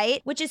Bane,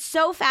 right, which is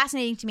so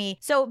fascinating to me.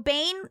 So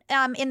Bane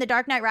in The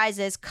Dark Knight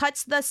Rises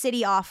cuts the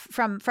city off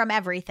from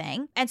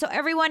everything. And so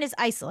everyone is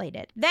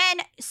isolated.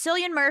 Then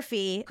Cillian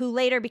Murphy, who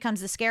later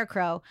becomes the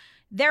Scarecrow,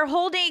 they're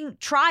holding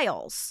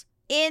trials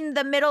in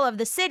the middle of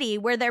the city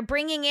where they're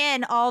bringing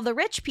in all the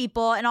rich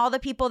people and all the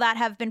people that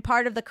have been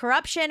part of the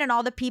corruption and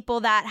all the people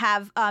that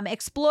have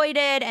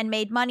exploited and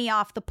made money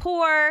off the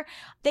poor.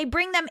 They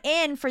bring them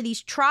in for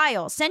these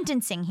trials,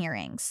 sentencing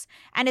hearings.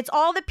 And it's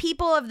all the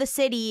people of the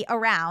city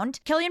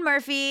around. Cillian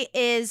Murphy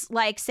is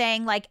like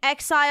saying like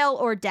exile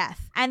or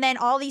death. And then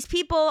all these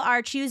people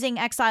are choosing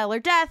exile or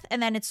death.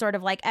 And then it's sort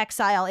of like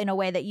exile in a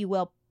way that you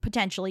will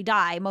potentially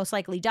die, most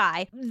likely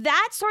die.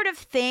 That sort of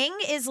thing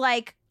is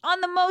like on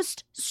the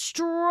most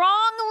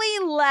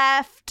strongly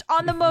left,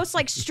 on the most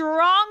like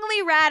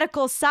strongly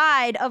radical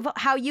side of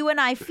how you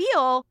and I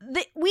feel.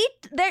 The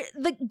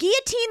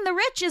guillotine the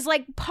rich is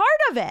like part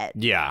of it.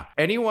 Yeah.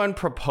 Anyone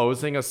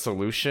proposing a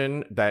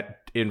solution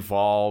that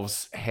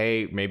involves,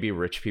 hey, maybe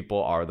rich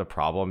people are the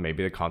problem,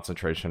 maybe the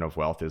concentration of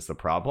wealth is the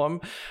problem,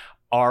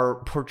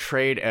 are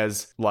portrayed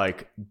as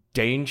like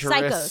dangerous.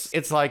 Psychos.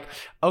 It's like,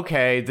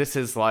 okay, this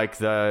is like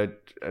the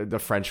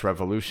French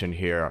Revolution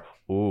here.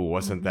 Ooh,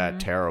 wasn't that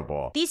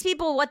terrible? These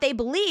people, what they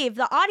believe,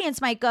 the audience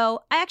might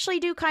go, I actually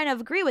do kind of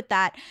agree with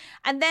that.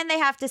 And then they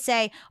have to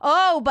say,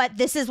 oh, but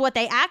this is what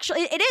they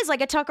actually, it is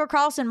like a Tucker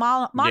Carlson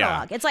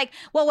monologue. Yeah. It's like,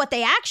 well, what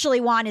they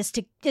actually want is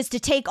to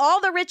take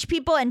all the rich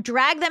people and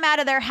drag them out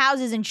of their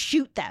houses and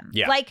shoot them.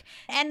 Yeah. Like,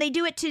 and they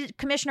do it to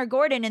Commissioner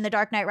Gordon in The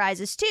Dark Knight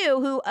Rises too,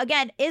 who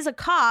again is a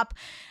cop.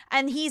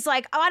 And he's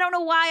like, oh, I don't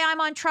know why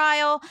I'm on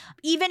trial.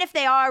 Even if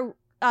they are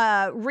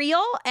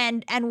real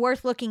and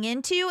worth looking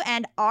into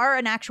and are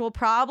an actual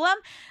problem.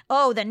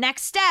 Oh, the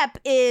next step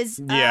is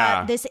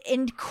this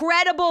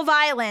incredible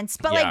violence.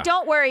 But like,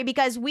 don't worry,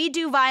 because we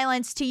do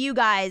violence to you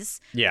guys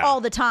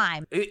all the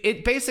time.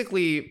 It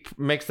basically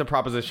makes the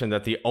proposition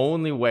that the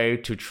only way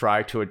to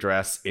try to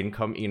address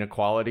income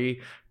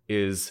inequality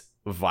is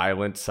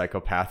violent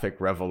psychopathic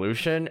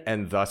revolution,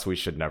 and thus we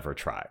should never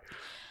try.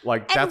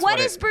 Like, and that's what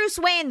is Bruce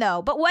Wayne,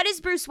 though? But what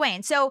is Bruce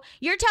Wayne? So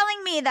you're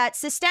telling me that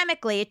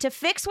systemically, to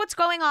fix what's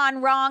going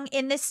on wrong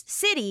in this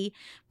city,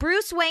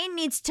 Bruce Wayne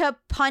needs to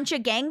punch a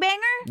gangbanger?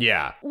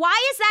 Yeah. Why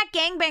is that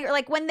gangbanger?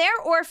 Like, when they're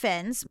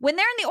orphans, when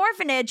they're in the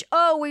orphanage,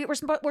 oh,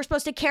 we're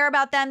supposed to care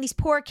about them, these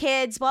poor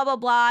kids, blah, blah,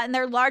 blah, and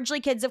they're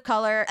largely kids of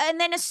color. And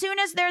then as soon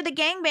as they're the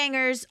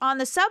gangbangers on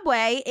the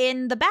subway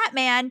in the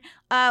Batman,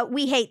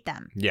 we hate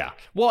them. Yeah.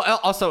 Well,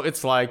 also,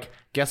 it's like,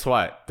 guess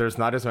what? There's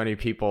not as many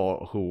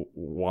people who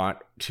want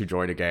to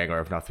join a gang or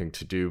have nothing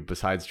to do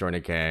besides join a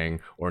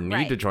gang or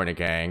need to join a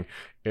gang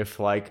if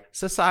like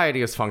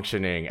society is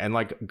functioning, and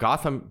like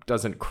Gotham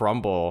doesn't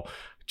crumble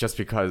just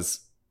because,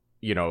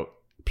 you know,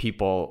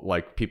 people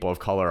of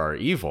color are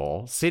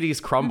evil.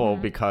 Cities crumble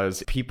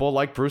because people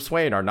like Bruce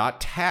Wayne are not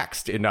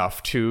taxed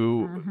enough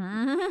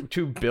to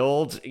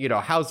build, you know,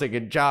 housing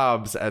and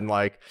jobs. And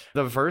like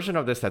the version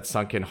of this that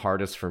sunk in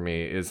hardest for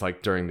me is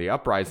like during the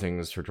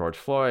uprisings for George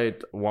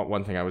Floyd.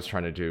 One thing I was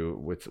trying to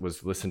do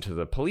was listen to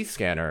the police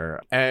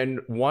scanner. And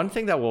one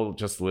thing that will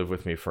just live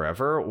with me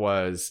forever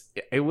was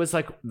it was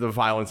like the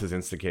violence is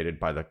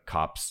instigated by the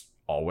cops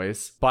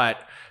always, but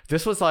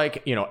this was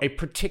like, you know, a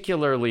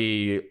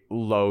particularly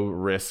low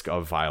risk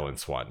of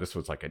violence one. This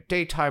was like a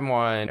daytime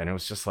one, and it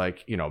was just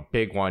like, you know,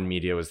 big one,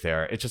 media was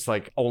there. It's just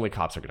like only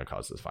cops are going to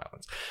cause this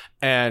violence.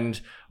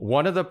 And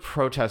one of the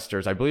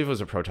protesters, I believe it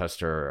was a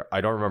protester, I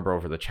don't remember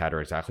over the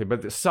chatter exactly,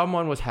 but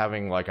someone was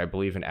having like, I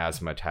believe an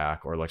asthma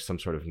attack or like some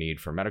sort of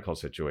need for medical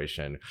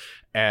situation.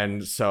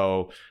 And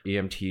so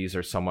EMTs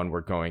or someone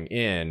were going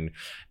in,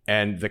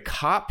 and the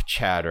cop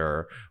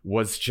chatter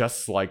was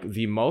just like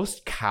the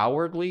most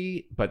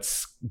cowardly but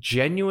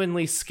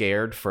genuinely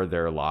scared for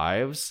their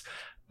lives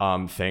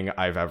thing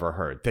I've ever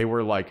heard. They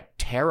were like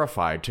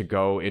terrified to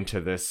go into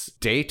this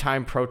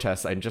daytime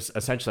protest and just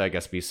essentially, I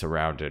guess, be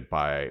surrounded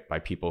by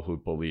people who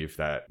believe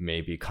that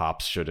maybe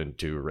cops shouldn't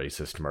do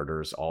racist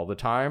murders all the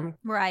time.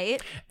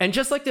 Right. And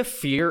just like the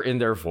fear in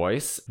their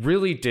voice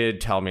really did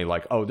tell me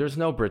like, oh, there's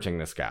no bridging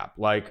this gap.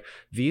 Like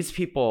these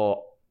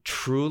people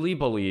truly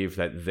believe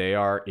that they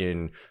are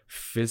in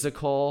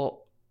physical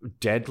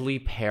deadly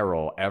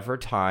peril every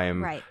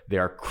time they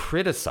are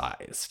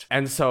criticized.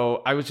 And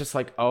so I was just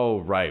like, oh,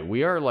 right.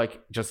 We are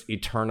like just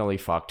eternally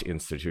fucked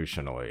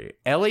institutionally.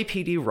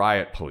 LAPD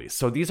riot police.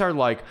 So these are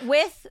like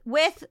with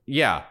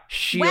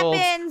shields,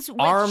 weapons,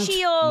 armed, with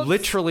shields,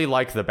 literally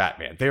like the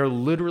Batman. They are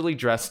literally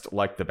dressed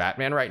like the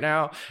Batman right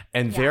now.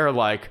 And they're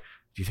like,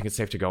 do you think it's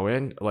safe to go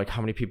in? Like,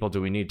 how many people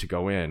do we need to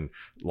go in?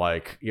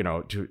 Like, you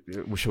know,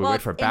 should we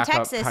wait for backup? In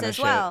Texas kind of as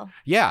shit? well.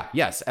 Yeah,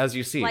 yes, as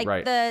you see, like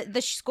right.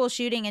 the school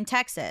shooting in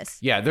Texas.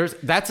 Yeah,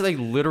 that's a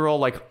literal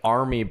like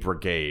army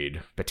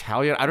brigade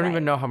battalion. I don't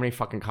even know how many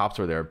fucking cops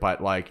were there,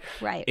 but like,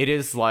 it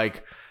is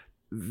like,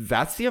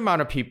 that's the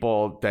amount of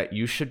people that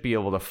you should be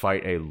able to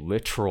fight a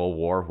literal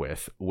war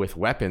with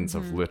weapons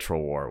of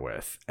literal war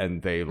with,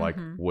 and they like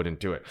wouldn't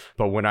do it.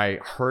 But when I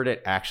heard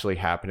it actually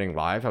happening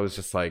live, I was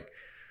just like,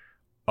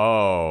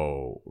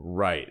 oh,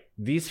 right.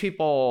 These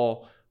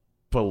people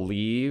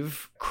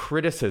believe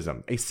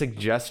criticism, a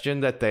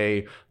suggestion that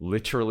they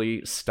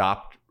literally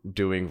stopped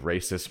doing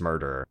racist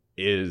murder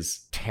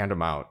is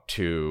tantamount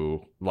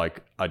to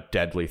like a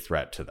deadly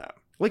threat to them.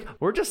 Like,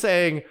 we're just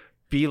saying,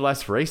 be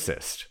less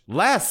racist.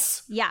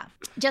 Less. Yeah.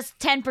 Just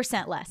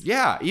 10% less.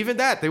 Yeah. Even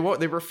that. They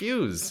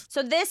refuse.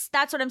 So that's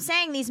what I'm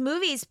saying. These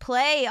movies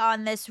play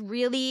on this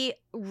really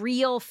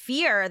real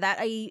fear that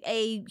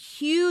a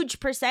huge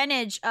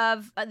percentage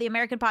of the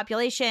American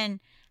population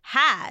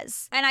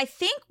has. And I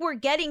think we're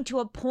getting to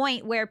a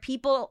point where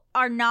people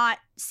are not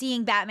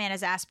seeing Batman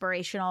as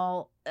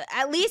aspirational,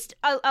 at least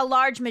a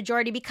large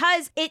majority,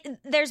 because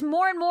there's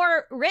more and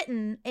more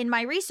written in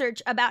my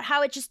research about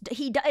how it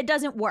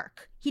doesn't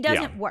work. He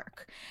doesn't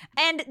work.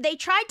 And they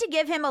tried to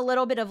give him a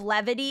little bit of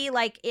levity,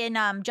 like in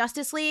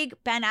Justice League,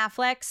 Ben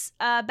Affleck's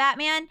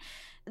Batman.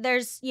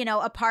 There's,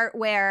 a part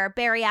where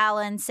Barry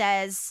Allen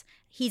says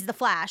he's the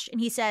Flash, and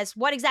he says,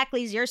 what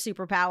exactly is your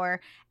superpower?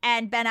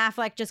 And Ben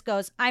Affleck just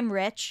goes, I'm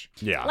rich.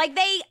 Yeah. Like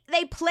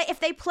they play, if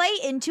they play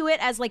into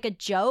it as like a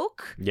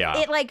joke,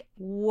 it like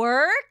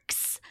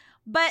works,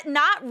 but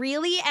not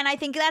really. And I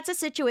think that's a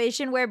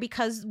situation where,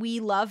 because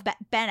we love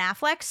Ben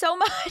Affleck so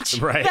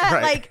much,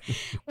 like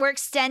we're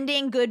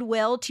extending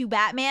goodwill to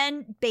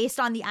Batman based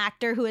on the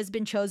actor who has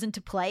been chosen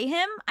to play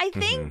him, I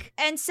think.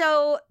 And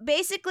so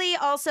basically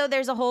also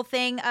there's a whole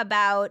thing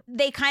about,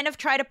 they kind of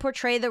try to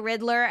portray the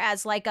Riddler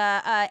as like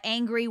a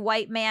angry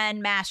white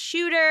man mass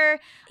shooter.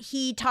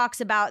 He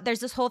talks about, there's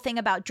this whole thing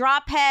about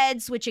drop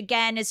heads, which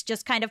again is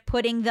just kind of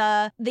putting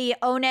the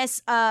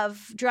onus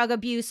of drug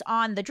abuse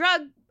on the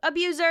drug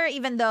abuser,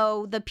 even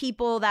though the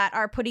people that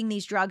are putting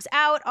these drugs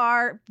out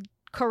are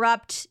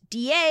corrupt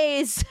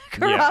DAs,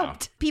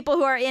 corrupt people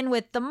who are in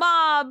with the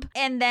mob.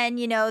 And then,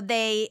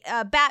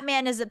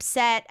 Batman is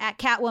upset at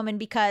Catwoman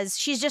because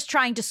she's just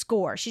trying to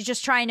score. She's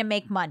just trying to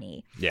make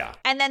money. Yeah.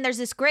 And then there's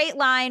this great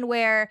line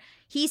where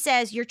he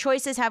says, your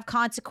choices have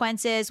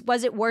consequences.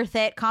 Was it worth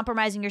it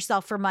compromising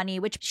yourself for money?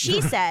 Which she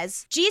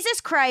says,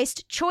 Jesus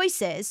Christ,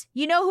 choices.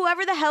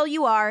 Whoever the hell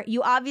you are,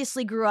 you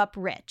obviously grew up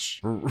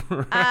rich.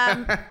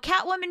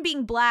 Catwoman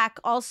being black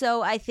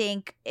also, I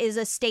think, is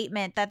a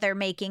statement that they're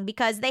making,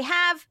 because they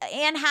have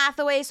Anne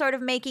Hathaway sort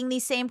of making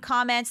these same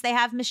comments. They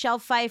have Michelle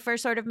Pfeiffer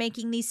sort of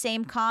making these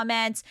same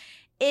comments.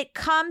 It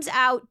comes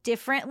out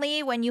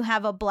differently when you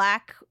have a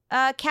black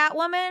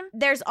Catwoman.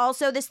 There's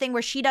also this thing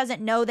where she doesn't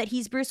know that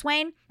he's Bruce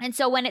Wayne. And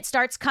so when it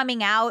starts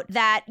coming out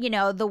that,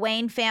 the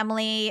Wayne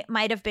family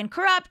might have been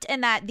corrupt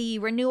and that the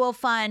renewal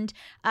fund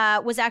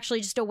was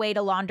actually just a way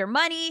to launder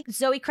money,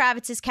 Zoe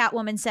Kravitz's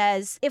Catwoman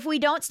says, if we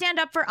don't stand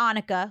up for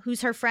Annika,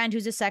 who's her friend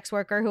who's a sex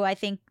worker who I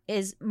think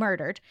is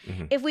murdered,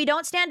 if we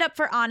don't stand up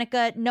for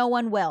Annika, no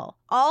one will.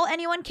 All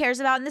anyone cares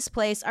about in this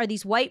place are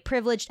these white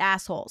privileged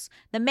assholes.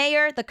 The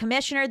mayor, the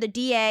commissioner, the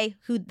DA,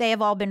 who they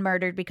have all been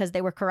murdered because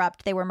they were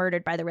corrupt. They were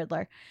murdered by the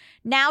Riddler.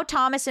 Now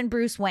Thomas and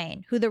Bruce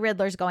Wayne, who the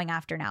Riddler's going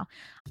after now.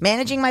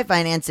 Managing my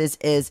finances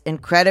is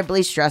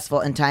incredibly stressful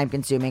and time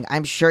consuming.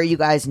 I'm sure you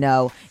guys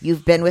know.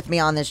 You've been with me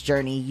on this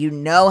journey. You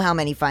know how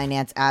many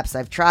finance apps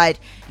I've tried.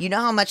 You know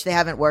how much they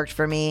haven't worked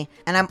for me.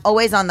 And I'm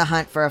always on the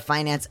hunt for a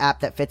finance app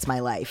that fits my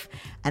life.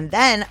 And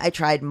then I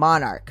tried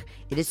Monarch.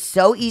 It is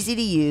so easy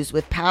to use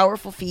with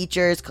powerful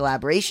features,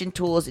 collaboration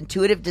tools,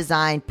 intuitive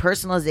design,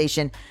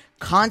 personalization,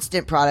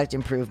 constant product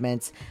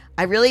improvements.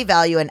 I really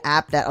value an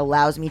app that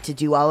allows me to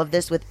do all of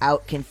this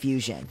without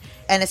confusion.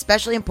 And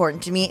especially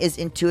important to me is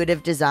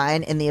intuitive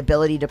design and the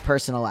ability to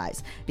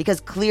personalize,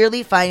 because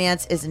clearly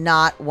finance is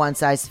not one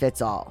size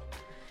fits all.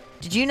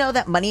 Did you know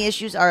that money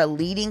issues are a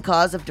leading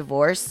cause of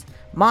divorce?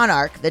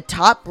 Monarch, the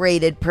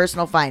top-rated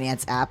personal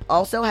finance app,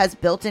 also has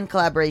built-in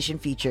collaboration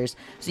features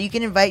so you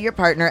can invite your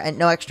partner at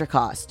no extra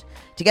cost.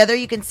 Together,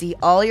 you can see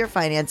all your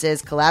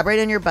finances, collaborate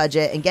on your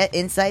budget, and get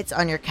insights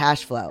on your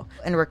cash flow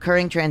and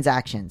recurring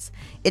transactions.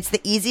 It's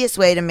the easiest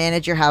way to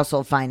manage your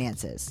household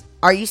finances.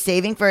 Are you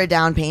saving for a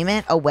down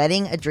payment, a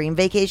wedding, a dream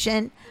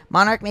vacation?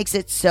 Monarch makes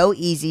it so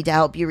easy to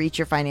help you reach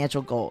your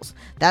financial goals.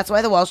 That's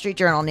why the Wall Street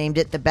Journal named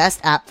it the best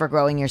app for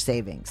growing your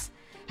savings.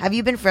 Have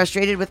you been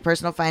frustrated with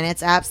personal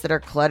finance apps that are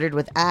cluttered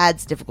with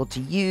ads, difficult to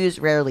use,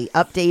 rarely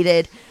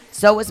updated?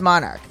 So was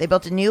Monarch. They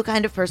built a new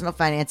kind of personal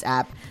finance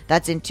app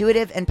that's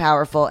intuitive and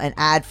powerful and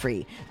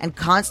ad-free and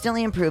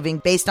constantly improving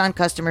based on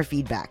customer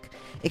feedback.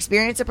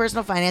 Experience a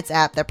personal finance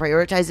app that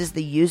prioritizes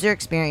the user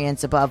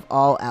experience above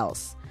all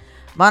else.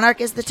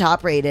 Monarch is the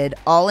top-rated,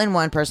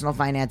 all-in-one personal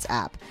finance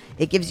app.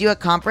 It gives you a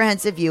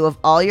comprehensive view of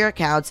all your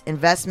accounts,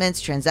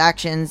 investments,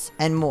 transactions,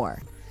 and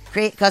more.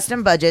 Create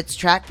custom budgets,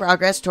 track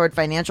progress toward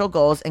financial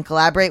goals, and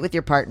collaborate with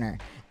your partner.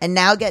 And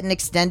now get an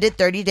extended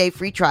 30-day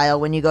free trial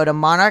when you go to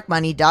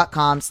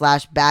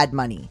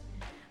monarchmoney.com/badmoney.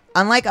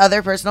 Unlike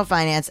other personal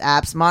finance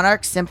apps,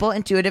 Monarch's simple,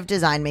 intuitive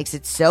design makes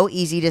it so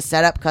easy to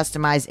set up,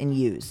 customize, and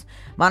use.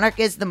 Monarch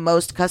is the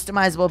most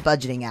customizable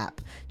budgeting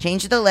app.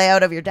 Change the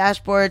layout of your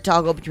dashboard,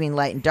 toggle between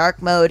light and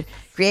dark mode,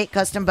 create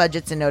custom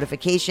budgets and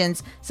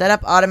notifications, set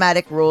up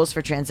automatic rules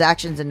for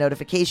transactions and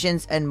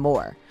notifications, and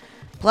more.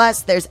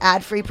 Plus, there's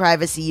ad-free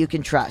privacy you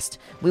can trust.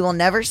 We will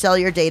never sell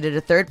your data to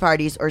third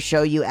parties or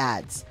show you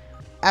ads.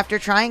 After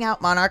trying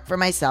out Monarch for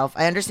myself,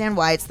 I understand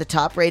why it's the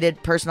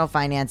top-rated personal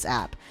finance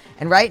app.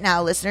 And right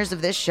now, listeners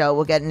of this show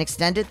will get an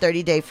extended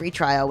 30-day free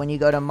trial when you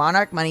go to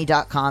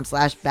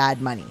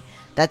monarchmoney.com/badmoney.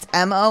 That's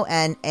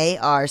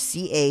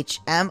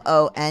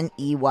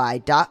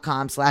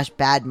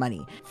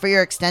monarchmoney.com/badmoney for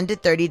your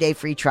extended 30-day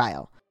free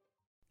trial.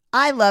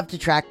 I love to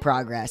track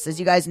progress. As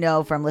you guys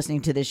know from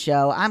listening to this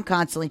show, I'm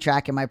constantly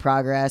tracking my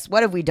progress.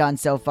 What have we done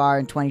so far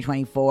in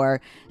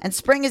 2024? And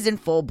spring is in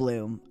full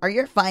bloom. Are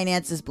your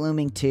finances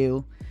blooming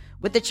too?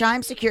 With the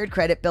Chime Secured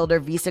Credit Builder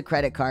Visa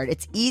Credit Card,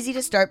 it's easy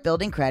to start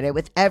building credit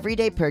with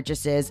everyday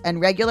purchases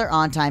and regular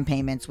on-time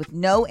payments with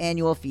no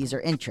annual fees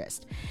or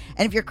interest.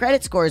 And if your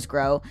credit scores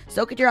grow,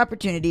 so could your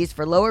opportunities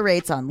for lower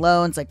rates on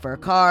loans like for a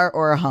car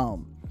or a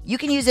home. You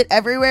can use it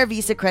everywhere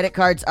Visa credit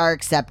cards are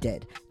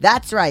accepted.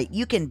 That's right,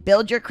 you can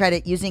build your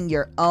credit using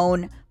your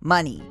own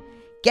money.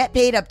 Get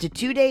paid up to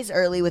 2 days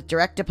early with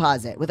direct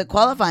deposit. With a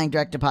qualifying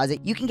direct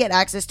deposit, you can get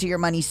access to your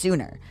money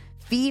sooner.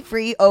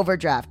 Fee-free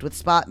overdraft with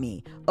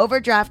SpotMe.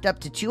 Overdraft up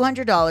to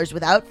 $200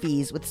 without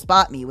fees with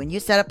SpotMe when you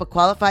set up a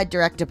qualified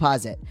direct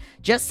deposit.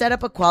 Just set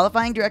up a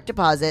qualifying direct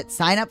deposit,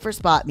 sign up for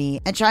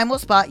SpotMe, and Chime will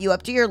spot you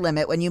up to your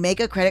limit when you make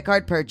a credit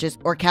card purchase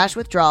or cash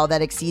withdrawal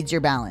that exceeds your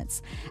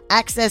balance.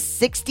 Access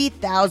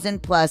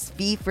 60,000 plus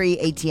fee-free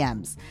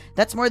ATMs.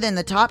 That's more than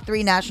the top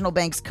 3 national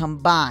banks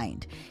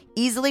combined.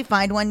 Easily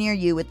find one near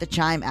you with the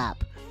Chime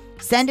app.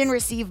 Send and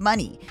receive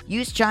money.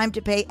 Use Chime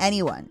to pay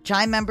anyone,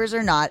 Chime members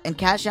or not, and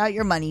cash out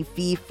your money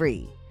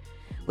fee-free.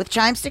 With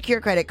Chime's secure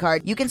credit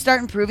card, you can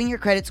start improving your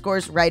credit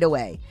scores right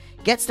away.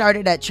 Get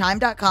started at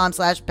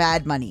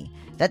chime.com/badmoney.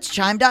 That's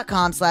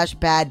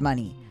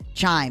chime.com/badmoney.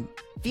 Chime.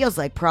 Feels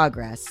like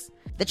progress.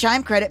 The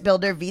Chime Credit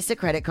Builder Visa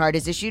Credit Card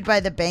is issued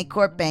by the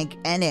Bancorp Bank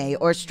N.A.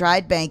 or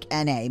Stride Bank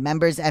N.A.,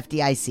 members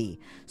FDIC.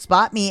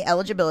 SpotMe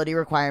eligibility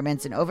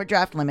requirements and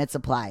overdraft limits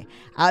apply.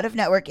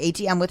 Out-of-network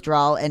ATM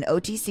withdrawal and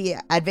OTC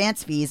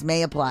advance fees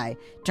may apply.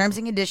 Terms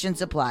and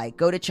conditions apply.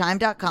 Go to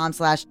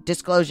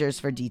chime.com/disclosures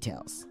for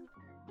details.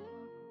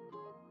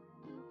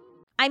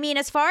 I mean,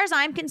 as far as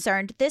I'm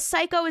concerned, this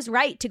psycho is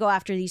right to go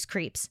after these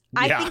creeps.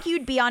 I think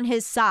you'd be on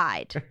his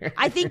side.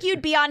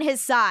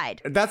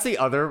 That's the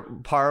other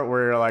part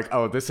where you're like,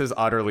 oh, this is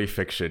utterly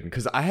fiction.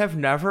 Because I have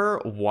never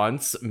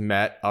once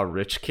met a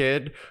rich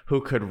kid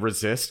who could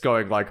resist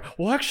going like,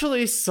 well,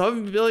 actually,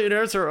 some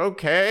billionaires are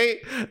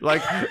okay.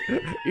 Like,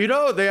 you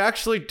know, they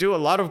actually do a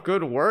lot of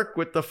good work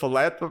with the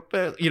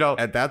philanthropist, you know,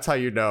 and that's how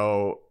you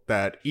know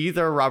that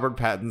either Robert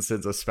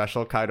Pattinson's a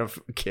special kind of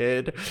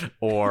kid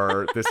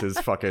or this is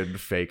fucking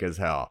fake as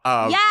hell.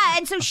 Yeah,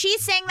 and so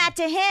she's saying that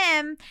to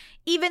him,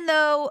 even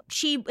though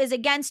she is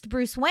against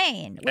Bruce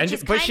Wayne.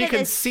 But she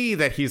can see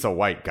that he's a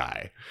white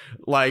guy.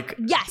 Like,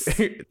 yes.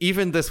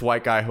 Even this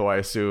white guy who I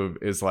assume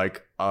is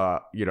like,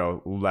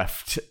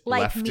 left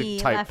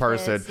type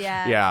person.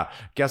 Yeah.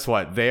 Guess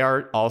what?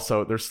 They're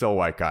still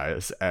white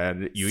guys.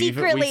 And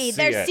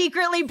they're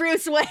secretly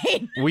Bruce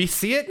Wayne. We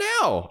see it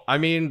now. I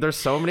mean, there's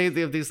so many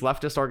of these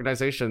leftist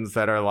organizations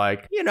that are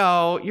like,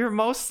 you're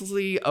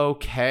mostly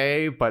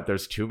okay, but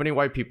there's too many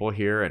white people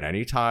here. And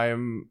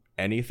anytime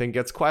anything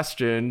gets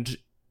questioned,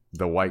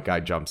 the white guy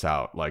jumps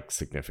out like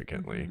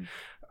significantly.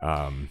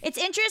 Mm-hmm. It's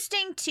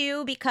interesting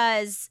too,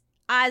 because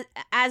as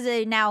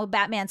a now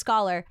Batman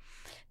scholar,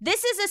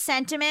 this is a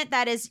sentiment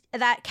that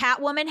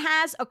Catwoman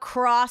has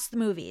across the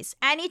movies.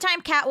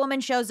 Anytime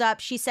Catwoman shows up,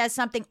 she says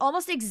something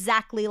almost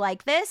exactly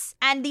like this.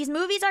 And these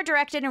movies are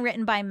directed and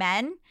written by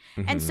men.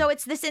 Mm-hmm. And so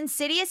it's this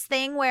insidious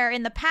thing where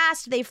in the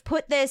past they've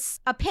put this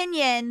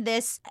opinion,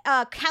 this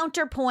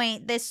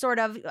counterpoint, this sort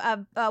of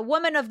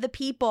woman of the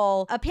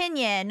people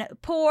opinion,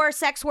 poor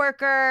sex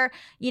worker,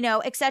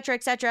 et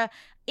cetera,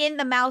 in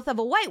the mouth of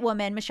a white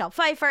woman, Michelle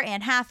Pfeiffer,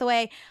 Anne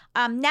Hathaway.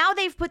 Now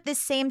they've put this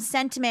same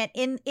sentiment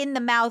in the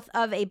mouth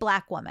of a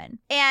black woman.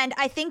 And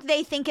I think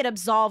they think it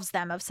absolves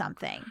them of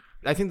something.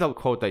 I think the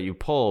quote that you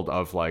pulled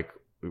of like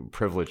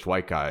privileged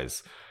white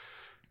guys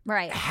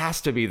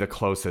has to be the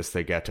closest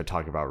they get to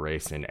talk about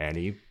race in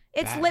any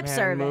it's Batman lip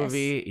service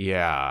movie.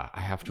 Yeah, I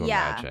have to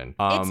imagine.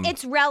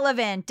 It's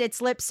relevant. It's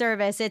lip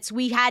service. It's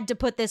we had to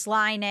put this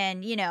line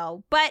in, you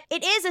know. But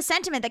it is a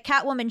sentiment that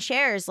Catwoman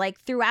shares like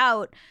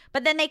throughout.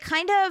 But then they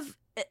kind of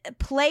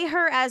play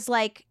her as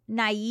like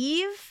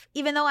naive,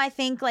 even though I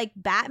think like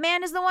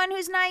Batman is the one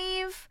who's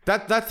naive.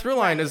 That through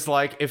line is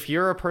like, if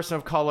you're a person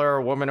of color,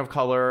 a woman of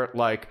color,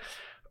 like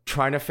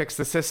trying to fix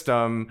the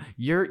system,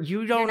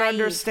 you don't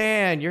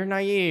understand. You're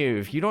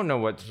naive. You don't know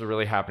what's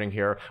really happening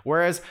here.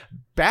 Whereas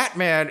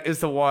Batman is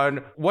the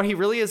one, what he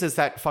really is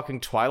that fucking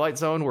Twilight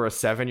Zone where a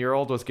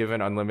 7-year-old was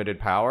given unlimited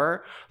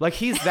power. Like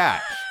he's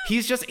that.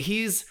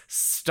 he's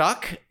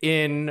stuck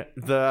in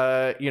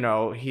the, you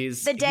know,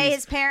 he's the day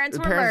his parents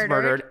were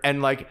murdered.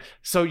 And like,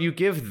 so you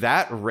give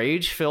that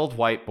rage-filled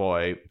white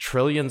boy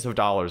trillions of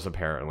dollars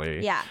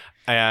apparently. Yeah.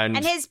 And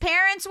his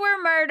parents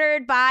were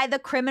murdered by the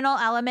criminal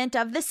element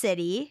of the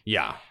city.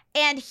 Yeah.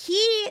 And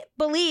he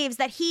believes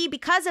that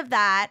because of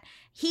that,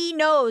 he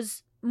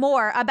knows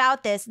more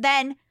about this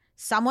than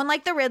someone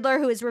like the Riddler,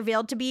 who is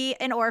revealed to be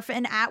an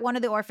orphan at one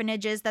of the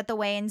orphanages that the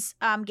Waynes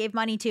gave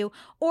money to,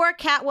 or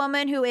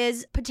Catwoman, who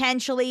is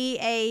potentially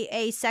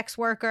a sex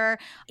worker.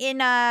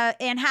 In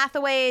Anne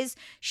Hathaway's,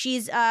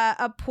 she's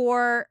a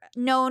poor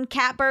known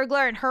cat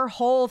burglar, and her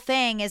whole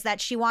thing is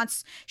that she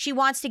wants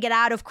to get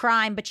out of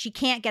crime, but she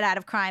can't get out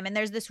of crime. And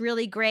there's this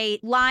really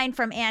great line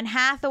from Anne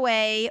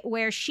Hathaway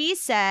where she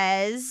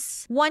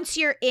says, once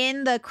you're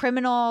in the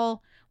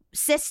criminal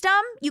system,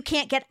 you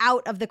can't get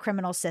out of the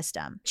criminal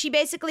system. She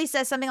basically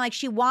says something like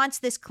she wants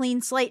this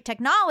clean slate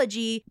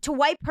technology to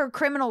wipe her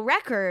criminal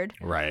record.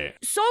 Right.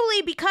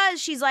 Solely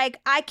because she's like,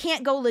 I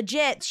can't go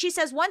legit. She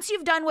says, once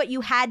you've done what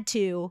you had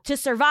to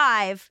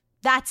survive,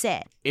 that's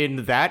it.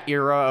 In that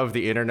era of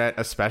the internet,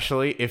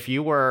 especially, if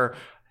you were,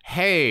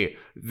 hey,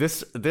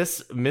 this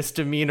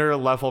misdemeanor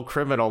level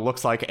criminal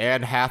looks like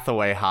Anne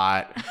Hathaway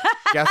hot.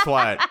 Guess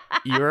what?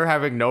 You're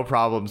having no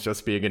problems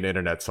just being an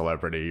internet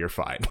celebrity. You're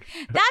fine.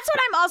 That's what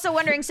I'm also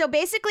wondering. So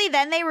basically,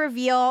 then they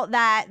reveal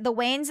that the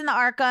Waynes and the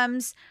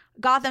Arkhams,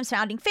 Gotham's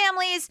founding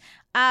families,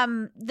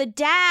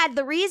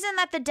 the reason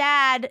that the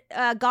dad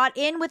got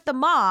in with the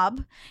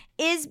mob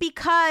is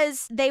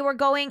because a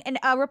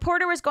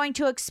reporter was going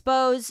to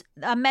expose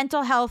a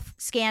mental health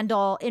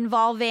scandal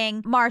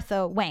involving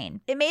Martha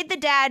Wayne. It made the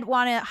dad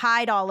want to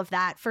hide all of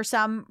that for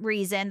some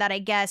reason that I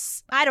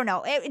guess, I don't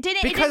know. It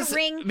didn't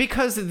ring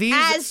because these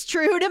as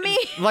true to me.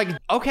 Like,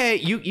 okay,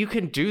 you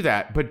can do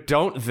that, but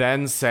don't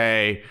then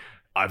say,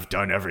 I've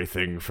done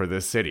everything for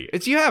this city.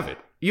 You haven't.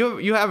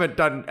 You haven't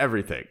done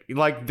everything.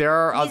 Like, there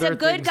are other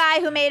things. He's a good guy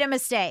who made a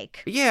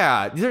mistake.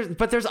 Yeah,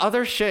 but there's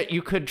other shit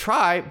you could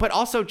try, but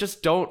also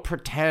just don't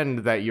pretend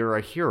that you're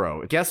a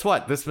hero. Guess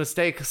what? This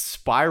mistake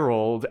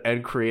spiraled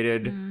and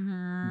created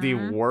the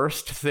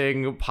worst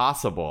thing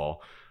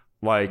possible.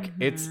 Like,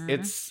 it's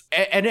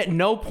and at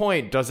no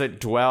point does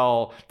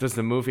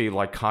the movie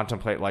like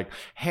contemplate like,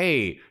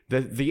 hey,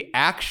 the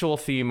actual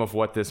theme of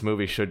what this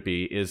movie should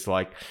be is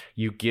like,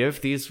 you give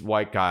these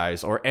white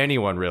guys, or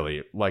anyone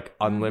really, like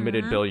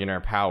unlimited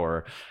billionaire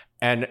power,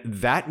 and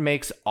that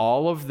makes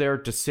all of their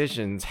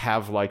decisions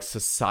have like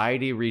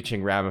society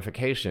reaching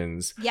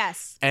ramifications.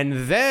 Yes.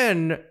 And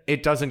then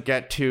it doesn't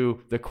get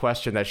to the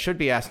question that should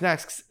be asked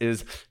next,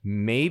 is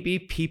maybe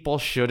people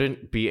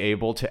shouldn't be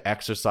able to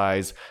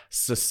exercise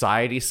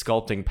society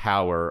sculpting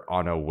power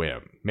on a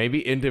whim.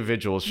 Maybe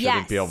individuals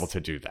shouldn't be able to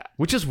do that,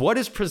 which is what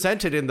is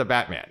presented in the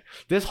Batman.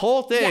 This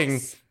whole thing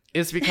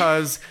is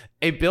because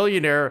a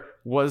billionaire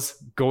was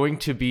going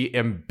to be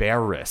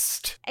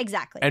embarrassed.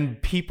 Exactly.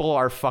 And people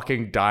are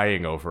fucking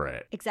dying over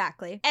it.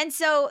 Exactly. And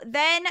so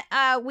then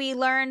we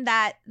learn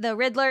that the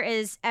Riddler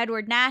is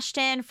Edward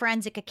Nashton,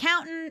 forensic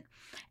accountant.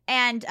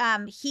 And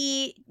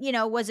he,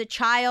 was a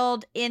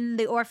child in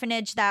the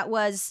orphanage that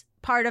was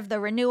part of the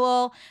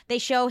renewal. They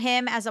show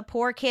him as a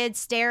poor kid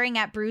staring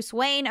at Bruce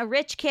Wayne, a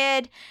rich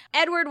kid.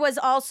 Edward was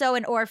also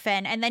an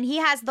orphan. And then he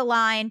has the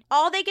line,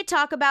 all they could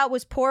talk about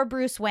was poor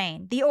Bruce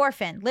Wayne, the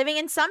orphan, living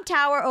in some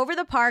tower over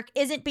the park,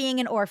 isn't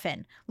being an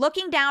orphan,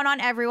 looking down on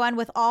everyone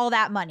with all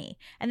that money.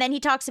 And then he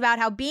talks about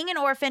how being an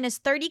orphan is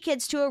 30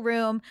 kids to a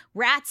room,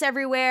 rats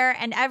everywhere,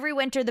 and every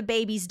winter the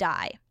babies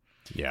die.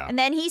 Yeah. And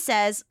then he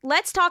says,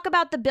 let's talk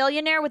about the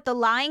billionaire with the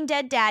lying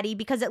dead daddy,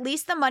 because at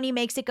least the money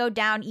makes it go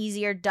down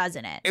easier,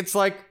 doesn't it? It's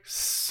like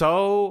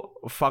so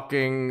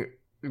fucking,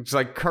 it's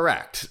like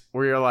correct.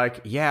 Where you're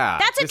like, yeah.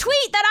 That's a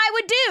tweet that I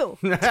would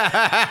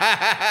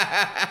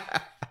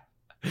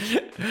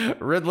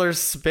do. Riddler's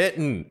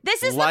spitting.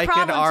 This is like the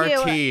problem an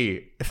RT,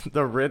 too.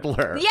 The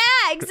Riddler.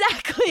 Yeah,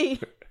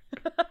 exactly.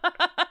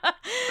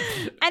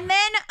 And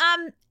then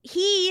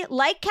he,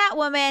 like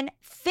Catwoman,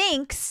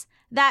 thinks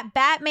that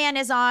Batman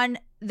is on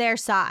their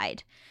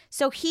side.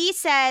 So he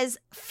says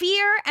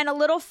fear and a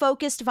little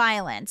focused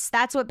violence.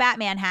 That's what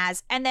Batman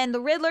has. And then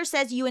the Riddler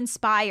says, you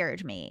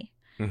inspired me.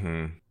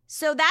 Mm-hmm.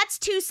 So that's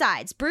two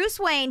sides. Bruce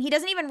Wayne, he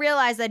doesn't even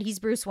realize that he's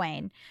Bruce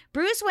Wayne.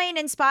 Bruce Wayne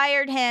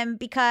inspired him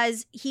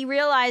because he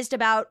realized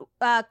about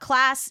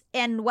class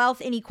and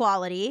wealth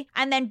inequality.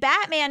 And then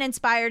Batman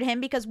inspired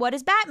him because what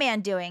is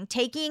Batman doing?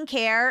 Taking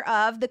care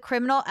of the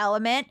criminal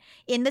element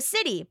in the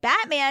city.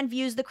 Batman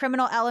views the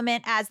criminal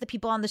element as the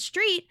people on the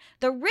street.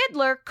 The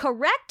Riddler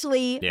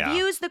correctly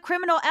views the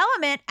criminal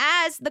element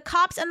as the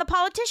cops and the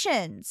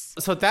politicians.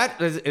 So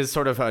that is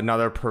sort of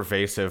another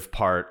pervasive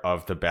part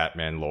of the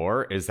Batman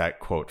lore, is that,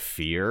 quote,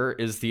 fear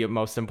is the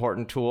most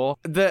important tool.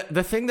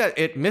 The thing that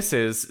it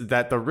misses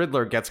that the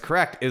Riddler gets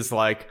correct is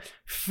like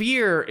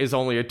fear is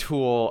only a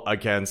tool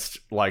against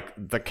like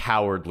the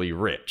cowardly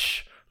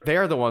rich. They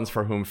are the ones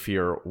for whom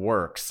fear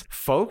works.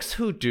 Folks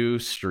who do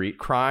street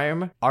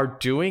crime are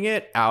doing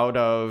it out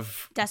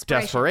of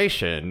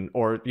desperation,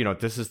 or, you know,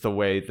 this is the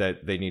way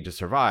that they need to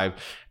survive.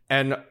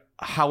 And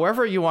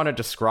however you want to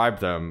describe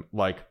them,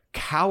 like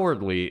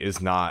cowardly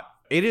is not,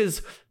 it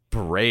is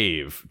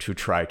brave to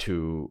try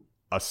to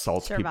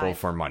assault people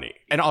for money.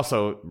 And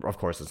also, of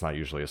course, it's not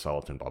usually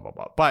assault and blah, blah,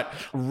 blah. But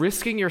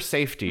risking your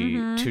safety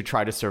to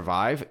try to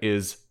survive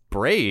is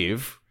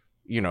brave.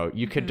 You know,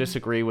 you could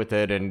disagree with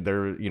it, and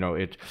there, you know,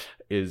 it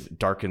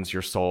darkens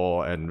your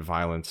soul, and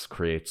violence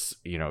creates,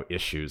 you know,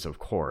 issues, of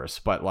course.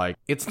 But like,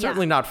 it's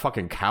certainly not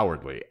fucking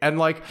cowardly. And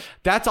like,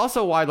 that's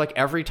also why, like,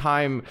 every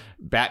time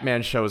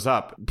Batman shows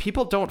up,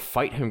 people don't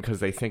fight him because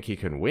they think he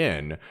can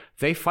win.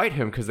 They fight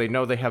him because they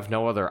know they have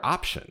no other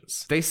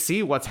options. They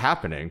see what's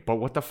happening, but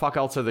what the fuck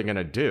else are they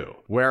gonna do?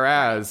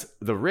 Whereas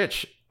the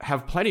rich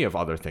have plenty of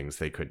other things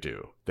they could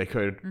do. They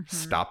could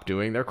stop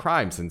doing their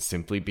crimes and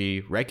simply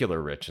be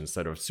regular rich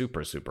instead of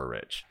super, super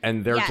rich.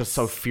 And they're just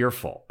so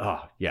fearful.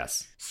 Oh,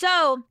 yes.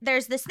 So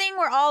there's this thing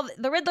where all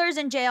the Riddler's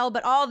in jail,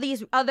 but all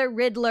these other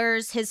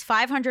Riddlers, his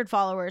 500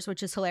 followers,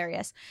 which is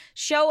hilarious,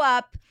 show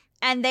up.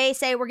 And they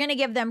say, we're going to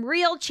give them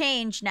real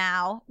change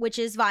now, which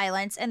is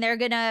violence. And they're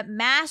going to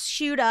mass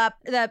shoot up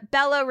the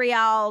Bella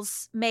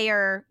Real's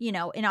mayor, you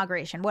know,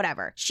 inauguration,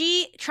 whatever.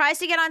 She tries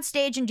to get on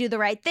stage and do the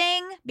right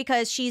thing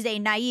because she's a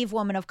naive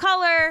woman of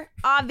color.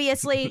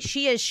 Obviously,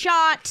 she is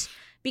shot.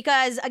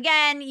 Because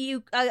again,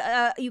 you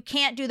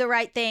can't do the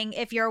right thing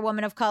if you're a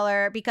woman of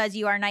color because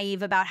you are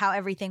naive about how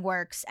everything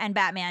works, and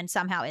Batman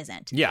somehow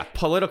isn't. Yeah,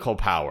 political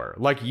power,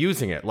 like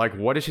using it. Like,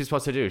 what is she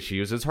supposed to do? She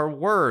uses her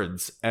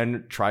words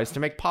and tries to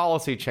make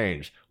policy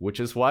change, which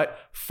is what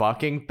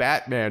fucking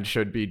Batman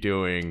should be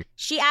doing.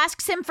 She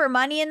asks him for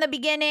money in the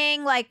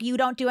beginning, like, you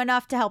don't do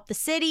enough to help the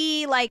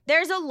city. Like,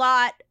 there's a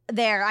lot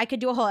there. I could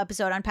do a whole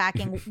episode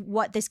unpacking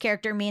what this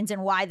character means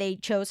and why they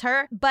chose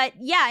her. But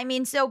yeah, I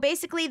mean, so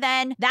basically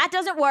then that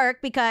doesn't work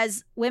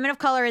because women of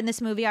color in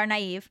this movie are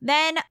naive.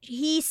 Then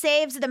he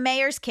saves the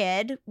mayor's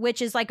kid,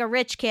 which is like a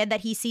rich kid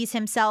that he sees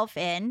himself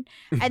in.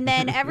 And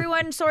then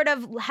everyone sort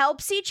of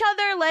helps each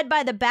other, led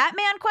by the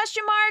Batman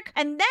question mark.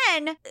 And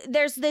then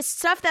there's this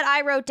stuff that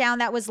I wrote down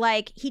that was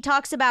like, he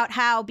talks about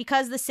how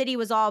because the city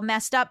was all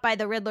messed up by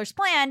the Riddler's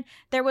plan,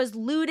 there was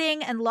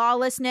looting and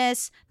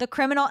lawlessness. The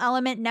criminal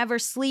element never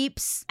sleeps.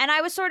 And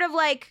I was sort of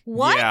like,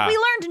 what? Yeah. We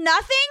learned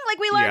nothing? Like,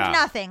 we learned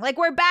nothing. Like,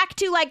 we're back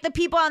to, like, the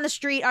people on the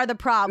street are the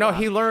problem. No,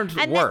 he learned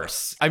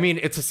worse. I mean,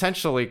 it's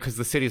essentially because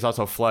the city's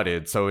also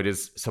flooded, so it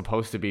is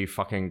supposed to be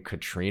fucking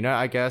Katrina,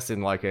 I guess,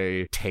 in, like,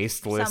 a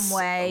tasteless, some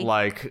way,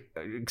 like,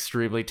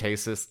 extremely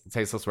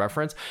tasteless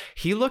reference.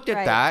 He looked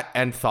at that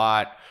and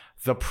thought,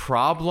 the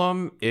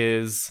problem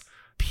is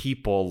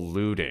people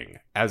looting,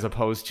 as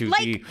opposed to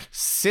the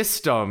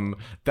system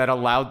that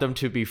allowed them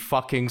to be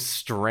fucking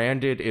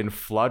stranded in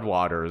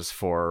floodwaters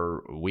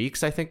for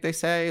weeks, I think they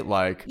say.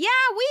 Like, yeah,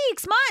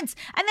 weeks, months.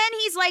 And then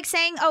he's like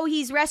saying, oh,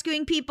 he's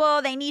rescuing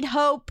people, they need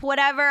hope,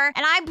 whatever.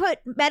 And I put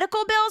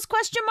medical bills, ?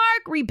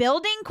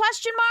 Rebuilding ?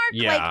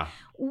 Yeah. Like,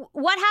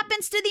 what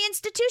happens to the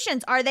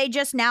institutions? Are they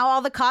just now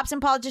all the cops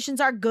and politicians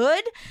are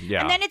good?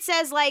 Yeah. And then it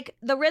says, like,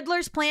 the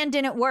Riddler's plan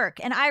didn't work.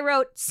 And I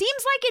wrote, seems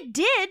like it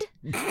did.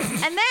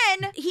 And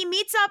then he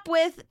meets up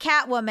with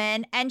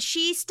Catwoman, and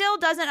she still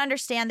doesn't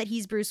understand that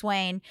he's Bruce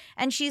Wayne.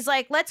 And she's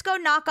like, let's go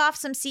knock off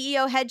some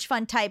CEO hedge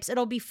fund types.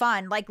 It'll be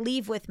fun. Like,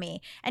 leave with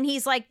me. And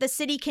he's like, the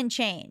city can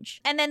change.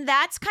 And then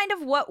that's kind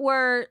of what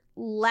we're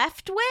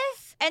left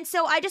with. And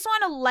so I just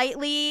want to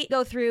lightly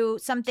go through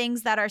some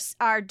things that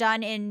are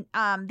done in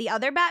the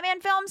other Batman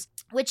films,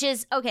 which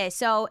is, okay,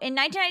 so in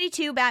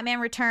 1992, Batman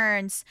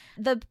Returns,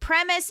 the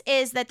premise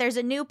is that there's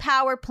a new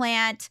power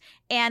plant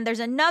and there's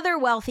another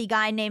wealthy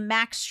guy named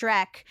Max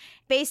Schreck.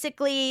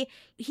 Basically,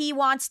 he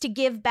wants to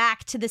give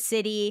back to the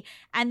city.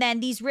 And then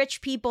these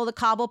rich people, the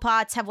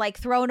Cobblepots, have like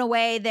thrown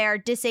away their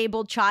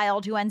disabled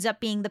child who ends up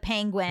being the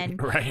Penguin.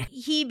 Right.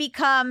 He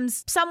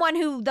becomes someone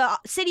who the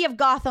city of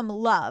Gotham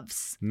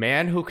loves.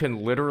 Man who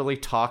can literally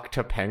talk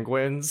to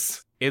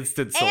penguins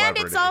instant celebrity.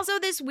 And it's also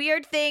this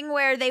weird thing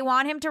where they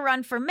want him to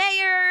run for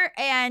mayor,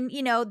 and,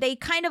 you know, they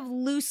kind of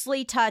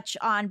loosely touch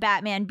on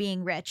Batman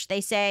being rich.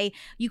 They say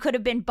you could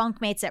have been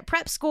bunkmates at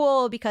prep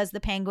school because the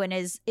Penguin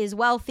is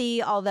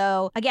wealthy,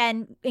 although,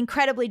 again,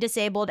 incredibly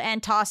disabled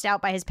and tossed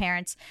out by his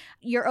parents.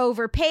 You're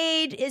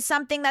overpaid is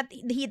something that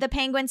the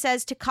Penguin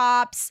says to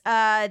cops.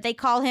 They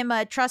call him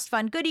a trust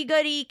fund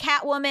goody-goody.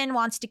 Catwoman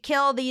wants to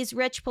kill these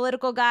rich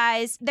political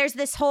guys. There's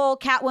this whole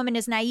Catwoman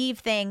is naive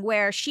thing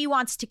where she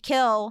wants to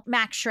kill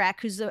Max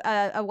Schreck, who's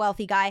a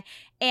wealthy guy,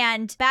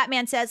 and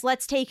Batman says,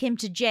 let's take him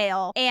to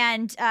jail.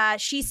 And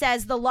she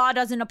says the law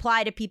doesn't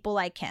apply to people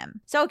like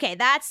him. So, okay,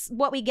 that's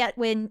what we get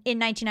in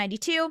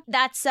 1992.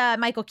 That's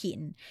Michael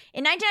Keaton.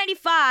 In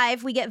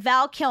 1995, we get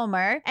Val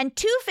Kilmer, and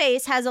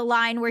Two-Face has a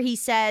line where he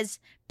says,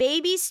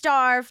 babies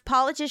starve,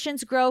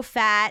 politicians grow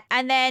fat.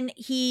 And then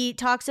he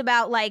talks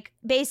about, like,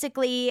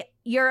 basically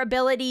your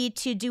ability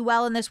to do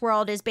well in this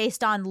world is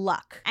based on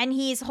luck. And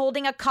he's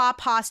holding a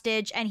cop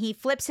hostage and he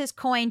flips his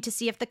coin to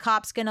see if the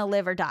cop's gonna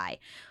live or die.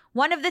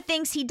 One of the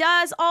things he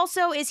does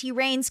also is he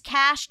rains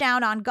cash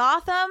down on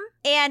Gotham.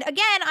 And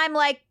again, I'm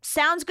like,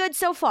 sounds good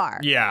so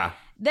far. Yeah.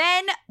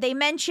 Then they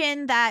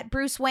mention that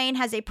Bruce Wayne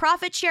has a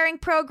profit-sharing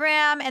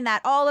program and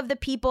that all of the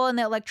people in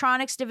the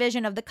electronics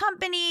division of the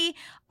company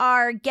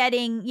are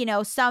getting, you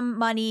know, some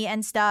money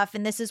and stuff.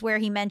 And this is where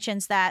he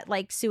mentions that,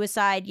 like,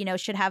 suicide, you know,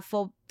 should have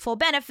full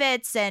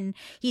benefits, and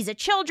he's a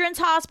children's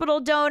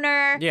hospital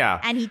donor. Yeah.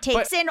 And he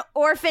takes in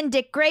orphan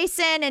Dick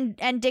Grayson,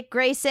 and Dick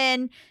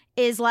Grayson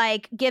is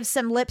like, gives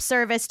some lip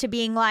service to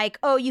being like,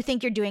 oh, you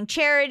think you're doing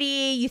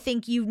charity, you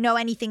think you know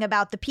anything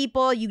about the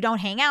people, you don't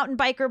hang out in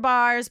biker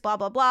bars, blah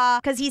blah blah,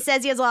 because he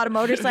says he has a lot of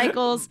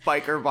motorcycles.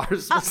 Biker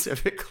bars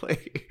specifically.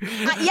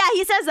 Yeah,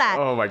 he says that.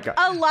 Oh my god.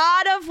 A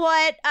lot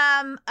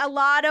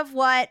of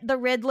what the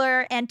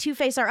Riddler and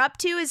Two-Face are up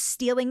to is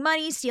stealing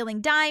money, stealing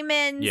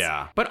diamonds.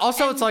 Yeah. But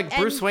also it's like,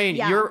 Bruce Wayne,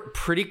 yeah. You're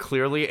pretty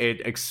clearly an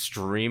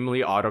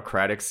extremely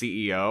autocratic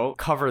CEO.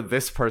 Cover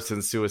this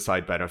person's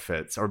suicide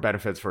benefits or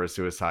benefits for a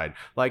suicide.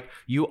 Like,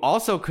 you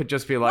also could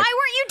just be like, why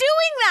weren't you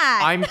doing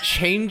that? I'm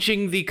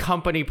changing the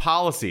company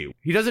policy.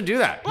 He doesn't do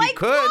that. Like, he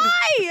could.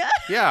 Why?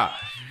 Yeah.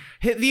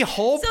 The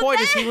whole point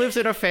is he lives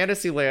in a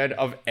fantasy land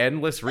of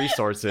endless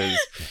resources.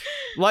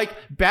 Like,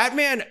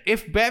 Batman,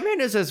 if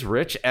Batman is as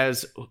rich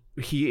as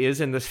he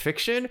is in this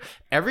fiction,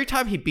 every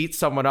time he beats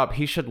someone up,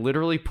 he should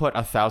literally put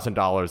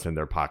 $1,000 in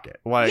their pocket.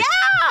 Like,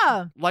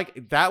 yeah.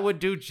 Like, that would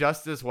do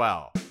just as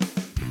well.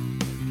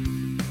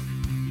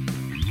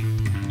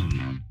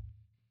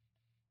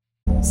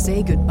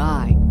 Say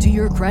goodbye to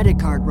your credit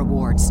card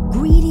rewards.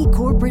 Greedy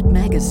corporate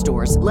mega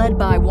stores, led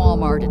by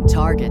Walmart and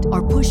Target,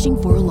 are pushing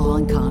for a law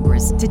in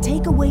Congress to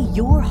take away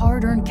your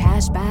hard-earned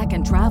cash back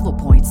and travel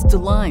points to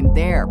line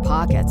their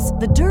pockets.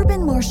 The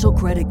Durbin-Marshall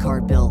credit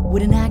card bill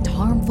would enact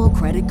harmful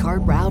credit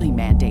card routing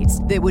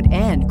mandates that would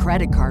end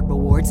credit card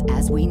rewards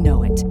as we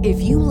know it.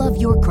 If you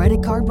love your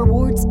credit card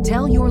rewards,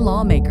 tell your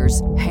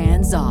lawmakers,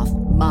 hands off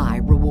my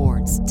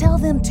rewards. Tell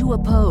them to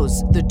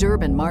oppose the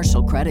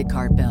Durbin-Marshall credit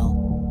card bill.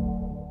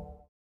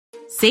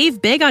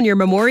 Save big on your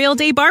Memorial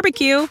Day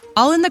barbecue,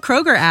 all in the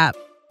Kroger app.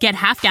 Get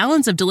half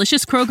gallons of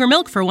delicious Kroger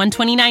milk for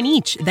 $1.29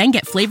 each. Then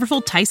get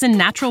flavorful Tyson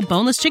natural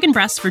boneless chicken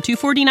breasts for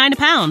 $2.49 a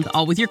pound,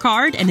 all with your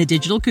card and a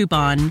digital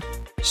coupon.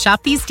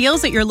 Shop these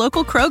deals at your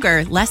local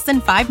Kroger, less than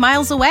 5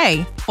 miles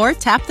away. Or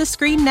tap the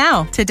screen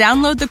now to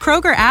download the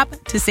Kroger app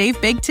to save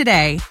big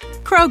today.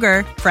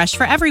 Kroger, fresh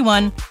for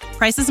everyone.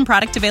 Prices and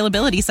product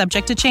availability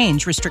subject to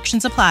change.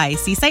 Restrictions apply.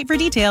 See site for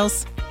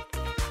details.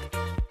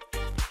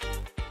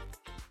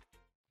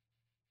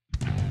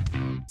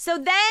 So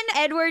then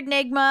Edward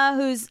Nygma,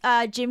 who's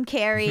Jim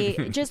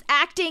Carrey, just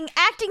acting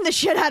the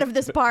shit out of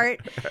this part.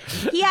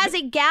 He has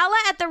a gala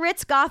at the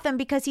Ritz Gotham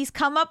because he's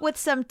come up with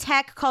some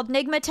tech called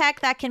Nygma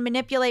Tech that can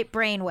manipulate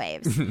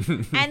brainwaves.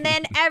 And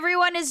then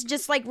everyone is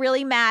just like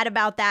really mad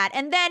about that.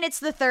 And then it's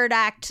the third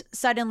act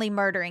suddenly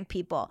murdering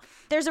people.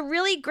 There's a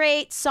really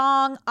great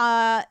song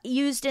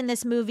used in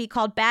this movie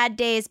called Bad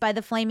Days by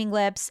the Flaming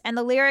Lips. And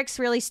the lyrics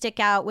really stick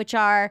out, which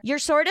are, you're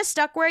sort of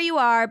stuck where you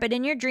are, but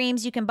in your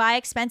dreams you can buy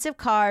expensive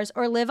cars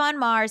or live on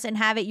Mars and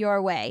have it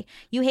your way.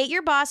 You hate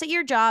your boss at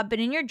your job, but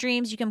in your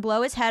dreams you can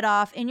blow his head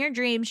off. In your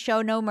dreams,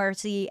 show no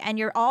mercy,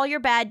 and all your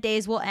bad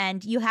days will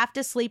end. You have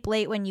to sleep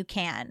late when you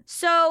can.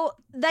 So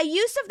the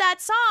use of that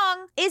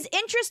song is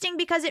interesting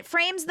because it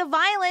frames the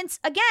violence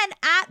again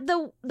at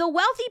the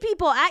wealthy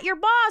people, at your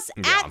boss,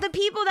 at the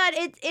people that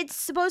it's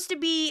supposed to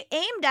be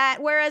aimed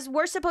at, whereas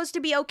we're supposed to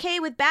be okay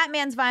with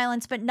Batman's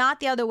violence, but not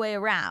the other way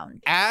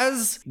around.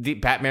 As the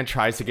Batman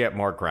tries to get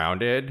more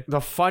grounded, the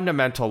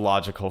fundamental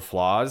logical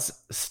flaws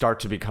start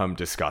to become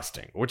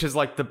disgusting, which is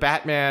like the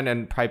Batman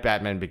and probably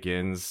Batman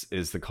Begins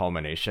is the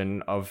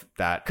culmination of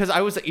that. Because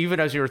I was, even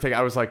as you were thinking,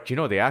 I was like,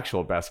 the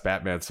actual best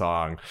Batman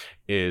song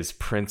is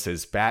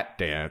Prince's Bat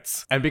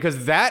Dance. And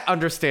because that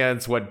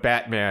understands what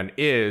Batman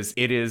is,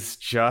 it is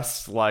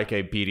just like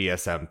a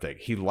BDSM thing.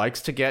 He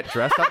likes to get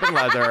dressed up in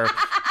leather,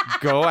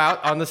 go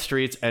out on the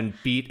streets and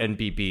beat and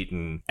be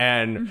beaten.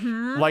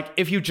 And like,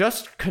 if you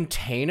just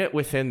contain it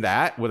within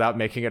that without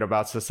making it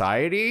about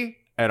society,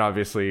 and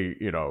obviously,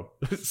 you know,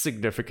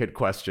 significant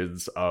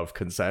questions of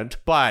consent.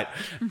 But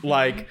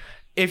like,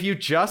 if you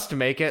just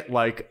make it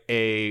like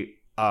a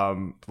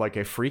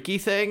freaky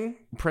thing,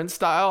 Prince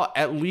style,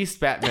 at least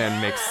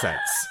Batman makes sense.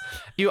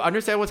 You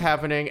understand what's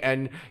happening,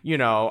 and, you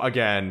know,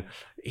 again,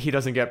 he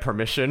doesn't get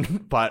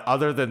permission, but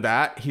other than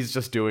that, he's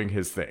just doing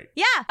his thing.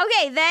 Yeah.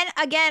 Okay. Then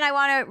again,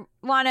 I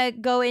want to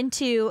go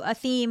into a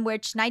theme,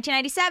 which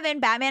 1997,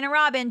 Batman and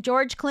Robin,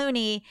 George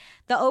Clooney.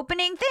 The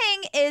opening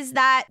thing is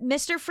that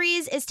Mr.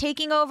 Freeze is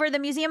taking over the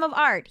Museum of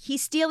Art.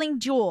 He's stealing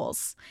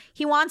jewels.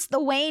 He wants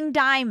the Wayne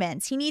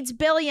diamonds. He needs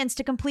billions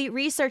to complete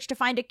research to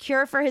find a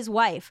cure for his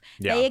wife.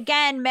 Yeah. They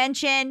again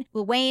mention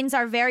the Waynes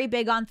are very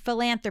big on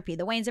philanthropy.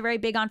 The Waynes are very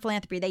big on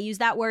philanthropy. They use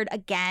that word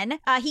again.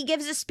 He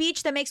gives a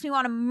speech that makes me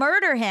want to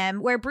murder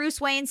him, where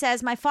Bruce Wayne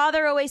says, "My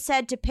father always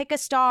said to pick a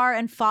star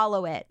and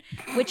follow it,"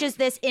 which is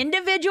this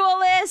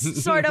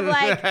individualist sort of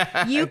like,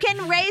 you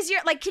can raise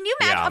your, like, can you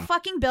imagine a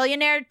fucking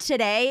billionaire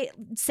today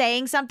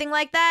saying something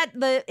like that?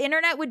 The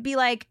internet would be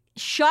like,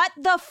 shut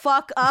the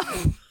fuck up.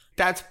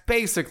 That's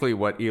basically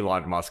what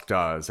Elon Musk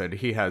does, and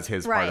he has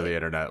his part of the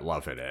internet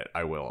loving it.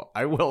 I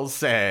will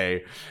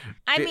say.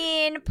 I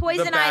mean,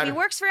 Poison Ivy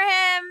works for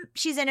him.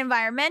 She's an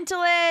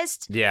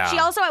environmentalist. Yeah. She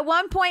also at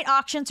one point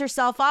auctions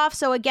herself off.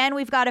 So again,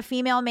 we've got a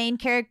female main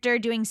character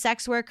doing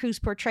sex work who's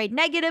portrayed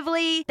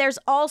negatively. There's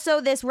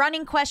also this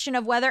running question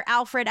of whether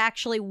Alfred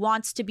actually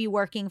wants to be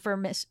working for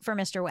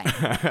Mr.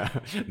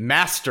 Wayne.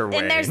 Master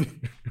Wayne. And there's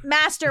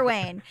Master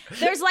Wayne.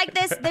 There's like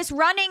this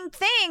running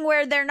thing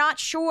where they're not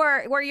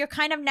sure, where you're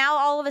kind of now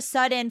all of a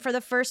sudden, for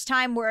the first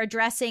time, we're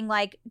addressing,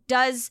 like,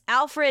 did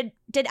Alfred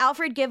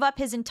give up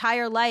his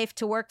entire life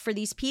to work for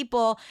these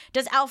people?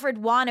 Does Alfred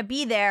want to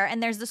be there?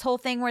 And there's this whole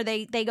thing where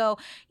they go,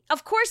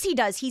 of course he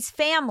does. He's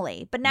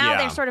family. But now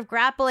they're sort of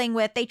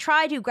they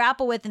try to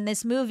grapple with in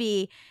this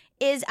movie,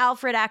 is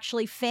Alfred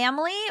actually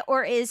family,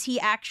 or is he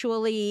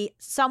actually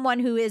someone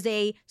who is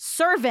a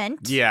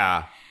servant?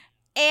 Yeah.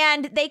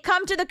 And they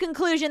come to the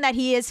conclusion that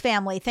he is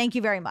family. Thank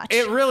you very much.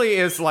 It really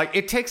is, like,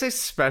 it takes a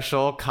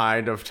special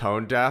kind of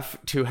tone deaf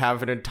to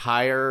have an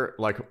entire,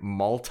 like,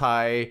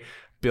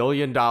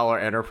 multi-billion-dollar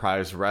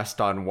enterprise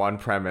rest on one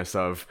premise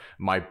of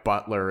my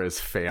butler is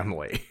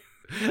family.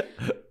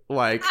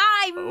 Like,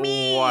 I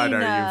mean, what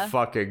are you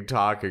fucking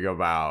talking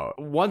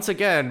about? Once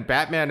again,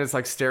 Batman is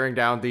like staring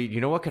down you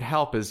know what could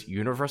help is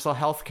universal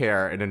health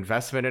care and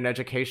investment in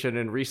education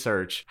and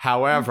research.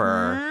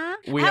 However,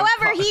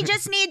 he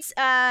just needs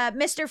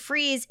Mr.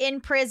 Freeze in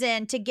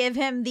prison to give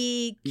him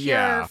the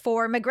cure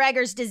for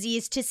McGregor's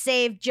disease to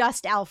save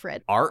just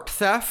Alfred. Art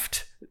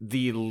theft,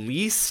 the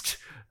least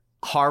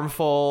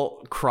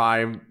harmful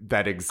crime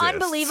that exists.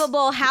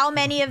 Unbelievable how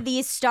many of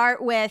these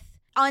start with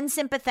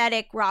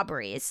unsympathetic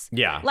robberies.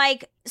 Yeah.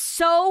 Like,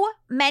 so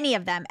many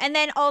of them. And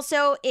then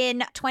also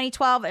in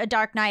 2012, The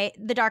Dark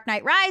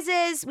Knight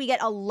Rises, we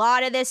get a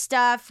lot of this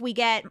stuff. We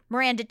get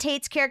Miranda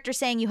Tate's character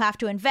saying you have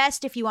to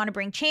invest if you want to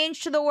bring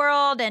change to the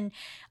world. And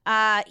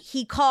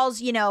he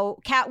calls,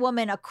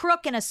 Catwoman a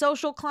crook and a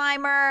social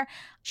climber.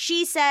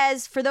 She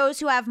says, for those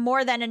who have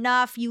more than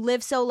enough, you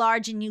live so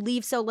large and you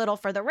leave so little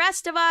for the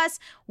rest of us.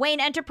 Wayne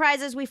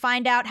Enterprises, we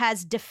find out,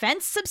 has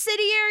defense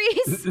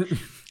subsidiaries.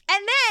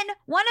 And then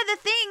one of the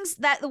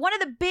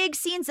big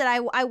scenes that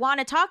I want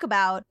to talk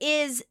about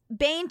is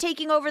Bane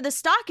taking over the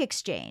stock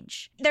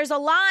exchange. There's a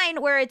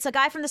line where it's a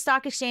guy from the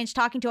stock exchange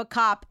talking to a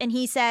cop, and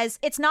he says,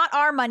 "It's not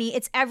our money,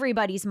 it's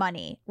everybody's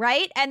money,"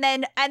 right? And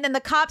then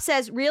the cop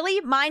says,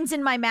 "Really? Mine's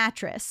in my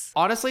mattress."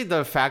 Honestly,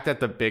 the fact that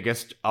the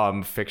biggest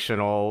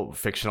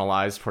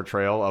fictionalized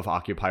portrayal of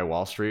Occupy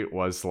Wall Street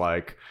was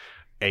like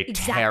a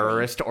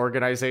terrorist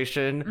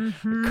organization,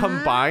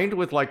 combined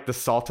with like the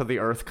salt of the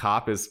earth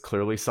cop is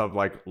clearly some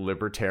like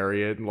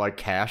libertarian, like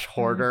cash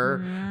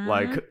hoarder,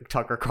 like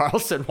Tucker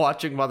Carlson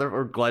watching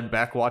or Glenn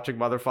Beck watching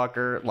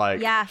motherfucker.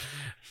 Like, yeah.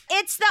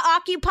 It's the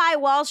Occupy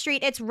Wall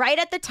Street. It's right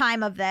at the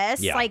time of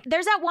this. Yeah. Like,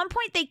 there's at one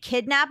point they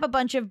kidnap a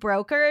bunch of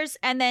brokers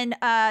and then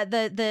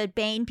the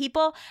Bane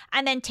people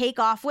and then take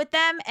off with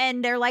them.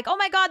 And they're like, oh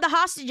my God, the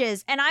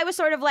hostages. And I was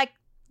sort of like,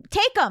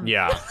 take them.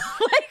 Yeah.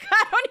 Like,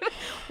 I don't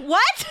even,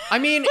 what? I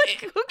mean,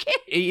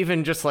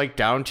 even just like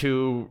down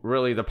to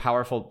really the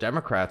powerful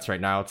Democrats right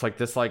now, it's like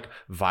this like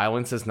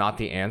violence is not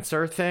the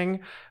answer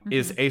thing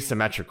is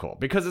asymmetrical,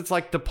 because it's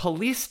like the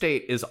police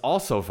state is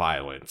also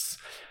violence.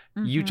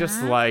 You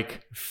just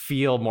like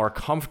feel more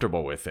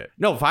comfortable with it.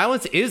 No,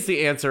 violence is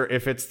the answer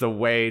if it's the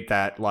way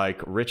that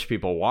like rich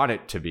people want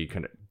it to be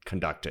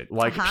conducted.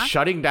 Like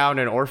shutting down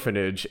an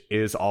orphanage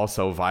is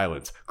also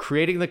violence.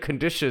 Creating the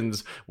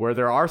conditions where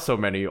there are so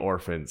many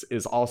orphans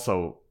is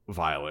also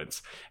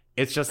violence.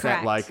 It's just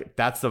Correct. that, like,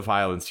 that's the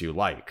violence you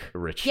like,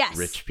 rich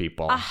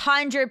people.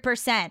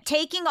 100%.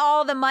 Taking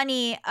all the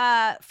money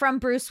from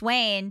Bruce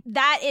Wayne,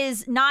 that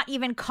is not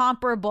even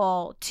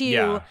comparable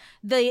to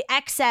the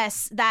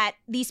excess that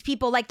these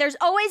people, like, there's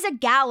always a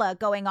gala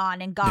going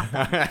on in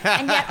Gotham,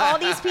 and yet all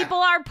these people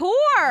are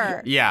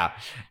poor. Yeah.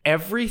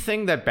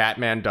 Everything that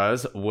Batman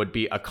does would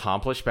be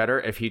accomplished better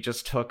if he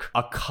just took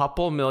a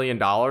couple $1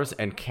 million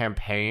and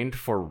campaigned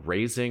for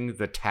raising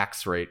the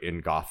tax rate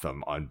in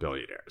Gotham on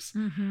billionaires.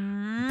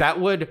 Mm-hmm. That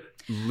would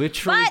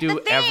literally But do the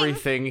thing-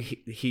 everything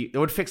it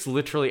would fix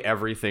literally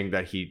everything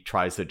that he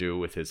tries to do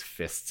with his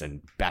fists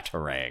and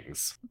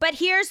batarangs. But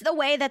here's the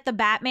way that the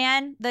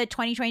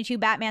 2022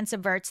 Batman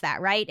subverts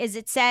that, right? Is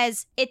it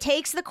says it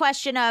takes the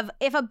question of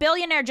if a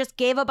billionaire just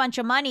gave a bunch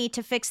of money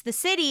to fix the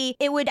city,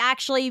 it would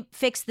actually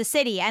fix the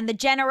city. And the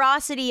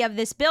generosity of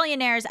this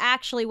billionaire is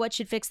actually what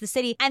should fix the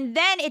city. And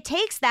then it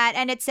takes that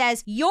and it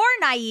says, you're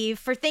naive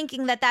for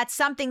thinking that that's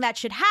something that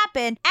should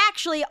happen.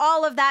 Actually,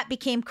 all of that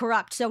became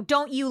corrupt. So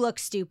don't you look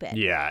stupid.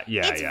 Yeah.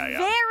 It's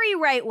very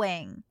right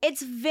wing.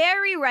 It's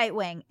very right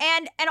wing.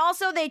 And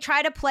also they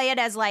try to play it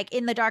as like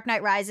in The Dark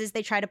Knight Rises,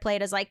 they try to play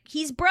it as like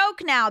he's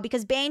broke now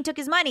because Bane took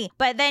his money.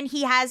 But then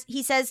he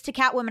says to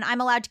Catwoman,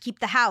 I'm allowed to keep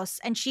the house.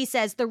 And she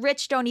says, the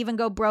rich don't even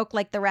go broke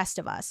like the rest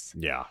of us.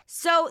 Yeah.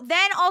 So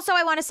then also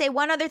I want to say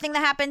one other thing that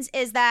happens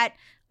is that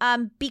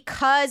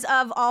because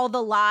of all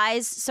the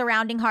lies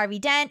surrounding Harvey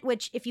Dent,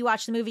 which if you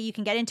watch the movie, you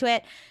can get into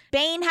it.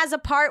 Bane has a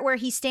part where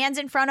he stands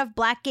in front of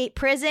Blackgate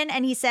Prison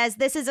and he says,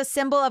 this is a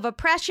symbol of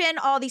oppression.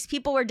 All these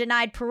people were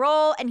denied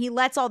parole, and he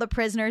lets all the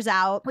prisoners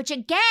out, which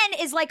again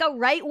is like a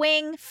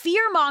right-wing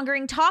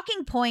fear-mongering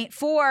talking point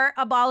for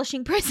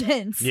abolishing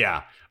prisons.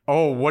 Yeah.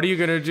 Oh, what are you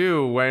going to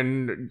do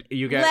when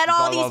you get let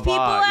all blah, blah, these people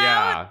blah. out?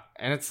 Yeah.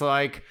 And it's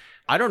like,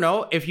 I don't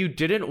know. If you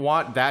didn't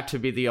want that to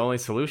be the only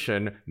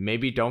solution,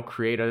 maybe don't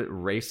create a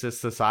racist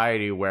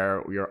society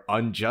where you're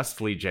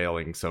unjustly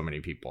jailing so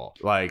many people.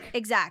 Like,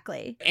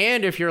 Exactly.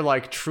 and if you're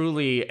like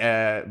truly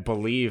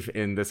believe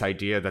in this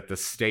idea that the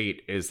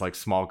state is like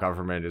small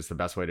government is the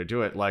best way to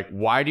do it, like,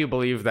 why do you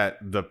believe that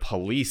the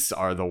police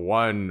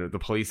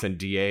and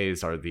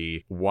DAs are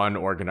the one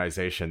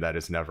organization that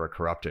is never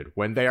corrupted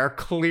when they are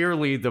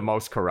clearly the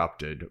most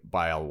corrupted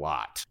by a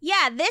lot?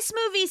 Yeah, this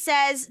movie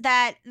says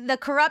that the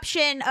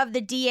corruption of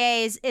the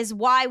DAs is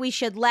why we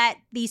should let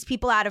these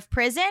people out of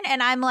prison.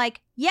 And I'm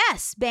like,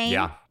 yes, Bane.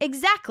 Yeah.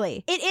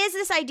 Exactly. It is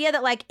this idea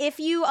that like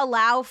if you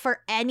allow for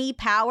any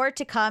power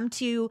to come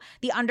to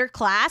the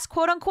underclass,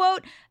 quote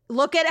unquote,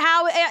 look at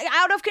how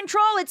out of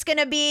control it's going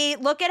to be.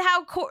 Look at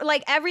how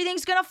like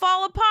everything's going to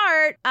fall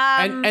apart.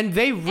 And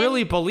they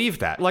really believe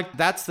that. Like,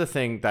 that's the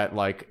thing that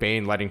like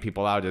Bane letting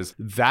people out is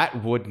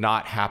that would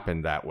not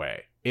happen that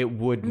way. It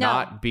would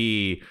not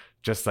be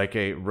just like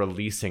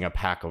releasing a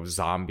pack of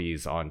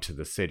zombies onto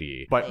the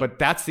city. But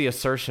that's the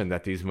assertion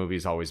that these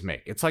movies always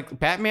make. It's like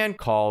Batman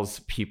calls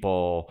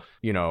people,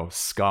 you know,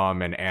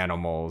 scum and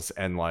animals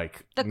and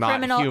like the not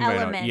criminal human.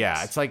 element.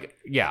 Yeah, it's like,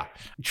 yeah,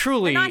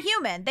 truly. They're not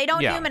human. They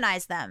don't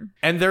humanize them.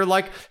 And they're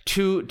like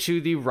to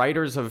the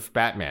writers of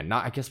Batman,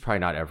 I guess probably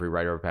not every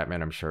writer of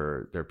Batman. I'm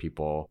sure there are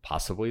people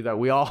possibly that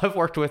we all have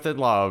worked with and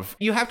love.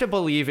 You have to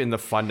believe in the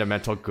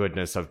fundamental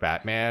goodness of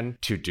Batman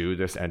to do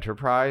this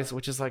enterprise,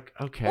 which is like,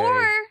 okay.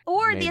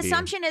 Or maybe. the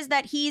assumption is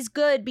that he's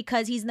good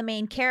because he's the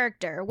main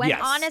character. When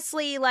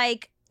honestly,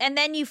 like, and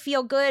then you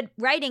feel good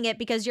writing it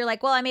because you're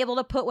like, well, I'm able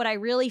to put what I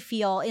really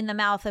feel in the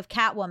mouth of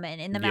Catwoman,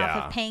 in the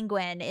mouth of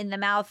Penguin, in the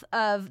mouth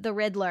of the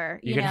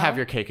Riddler. You can know? have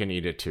your cake and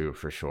eat it too,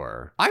 for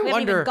sure. We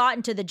haven't even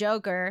gotten to the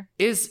Joker.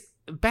 Is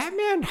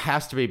Batman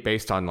has to be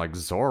based on like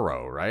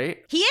Zorro,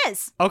 right? He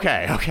is.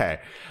 Okay.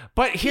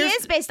 But he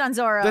is based on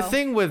Zorro. The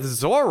thing with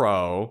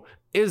Zorro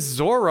is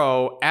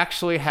Zorro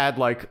actually had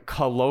like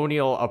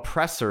colonial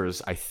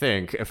oppressors, I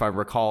think, if I'm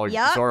recalling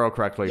Zorro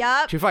correctly,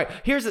 to fight.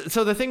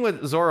 So the thing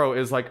with Zorro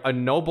is like a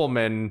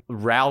nobleman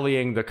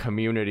rallying the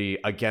community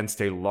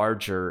against a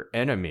larger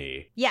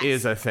enemy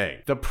is a thing.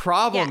 The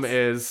problem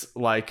is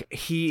like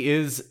he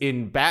is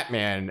in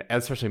Batman,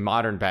 especially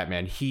modern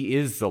Batman, he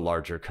is the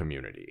larger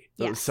community.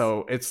 Yes.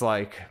 So it's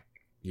like,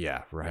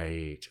 yeah,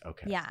 right.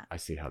 Okay. Yeah. I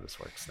see how this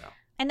works now.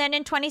 And then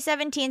in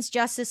 2017's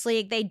Justice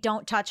League, they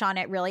don't touch on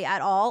it really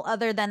at all,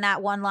 other than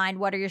that one line,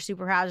 what are your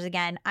superpowers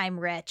again? I'm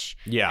rich.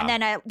 Yeah. And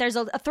then there's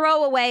a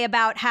throwaway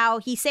about how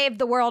he saved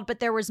the world,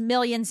 but there was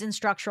millions in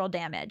structural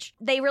damage.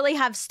 They really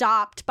have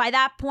stopped. By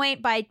that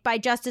point, by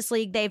Justice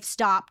League, they've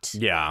stopped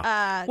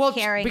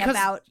caring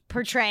about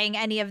portraying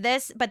any of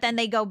this. But then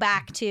they go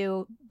back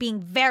to being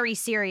very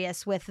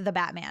serious with the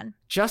Batman.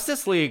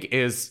 Justice League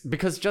is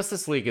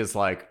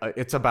like,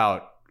 it's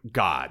about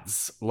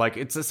gods. Like,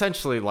 it's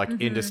essentially like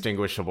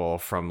indistinguishable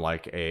from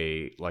like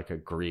a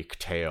Greek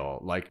tale,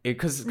 like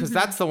because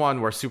that's the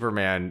one where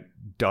Superman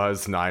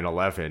does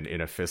 9/11 in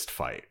a fist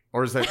fight.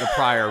 Or is that the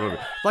prior movie?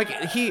 Like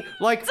he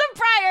like it's a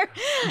prior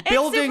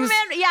Buildings,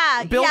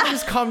 Superman,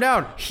 buildings come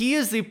down. He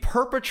is the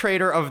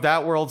perpetrator of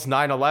that world's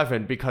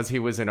 9/11 because he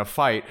was in a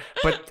fight.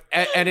 But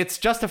and it's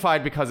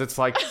justified because it's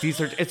like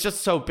it's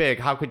just so big.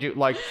 How could you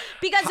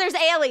because there's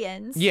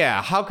aliens.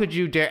 Yeah, how could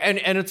you dare?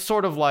 And it's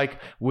sort of like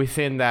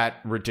within that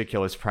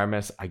ridiculous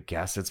premise, I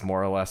guess it's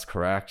more or less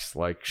correct.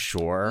 Like,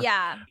 sure.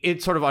 Yeah.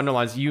 It sort of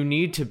underlines you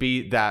need to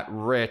be that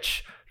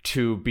rich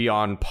to be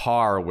on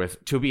par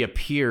with, to be a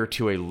peer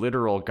to a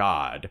literal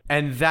god.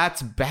 And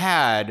that's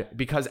bad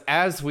because,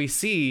 as we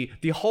see,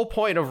 the whole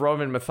point of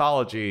Roman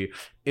mythology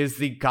is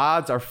the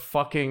gods are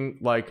fucking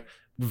like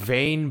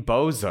vain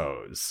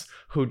bozos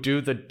who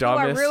do the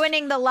dumbest, who are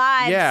ruining the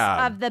lives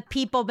of the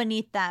people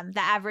beneath them,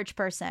 the average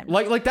person.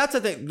 Like that's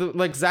the thing.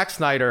 Like Zack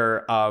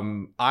Snyder,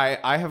 I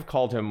have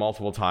called him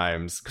multiple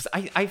times because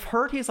I've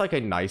heard he's like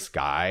a nice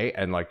guy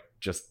and like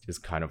just is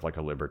kind of like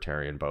a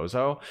libertarian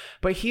bozo,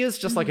 but he is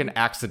just like an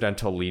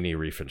accidental Leni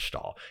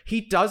Riefenstahl.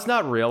 He does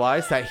not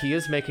realize that he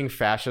is making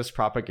fascist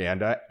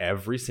propaganda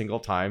every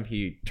single time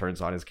he turns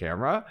on his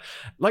camera.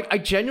 Like, I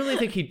genuinely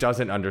think he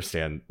doesn't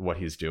understand what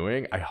he's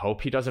doing. I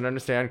hope he doesn't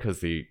understand because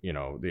the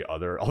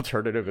other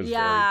alternative is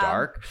very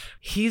dark.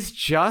 He's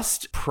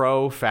just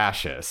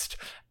pro-fascist.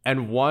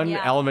 And one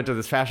element of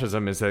this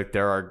fascism is that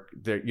there are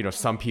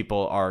some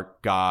people are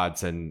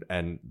gods and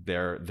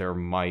their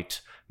might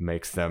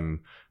makes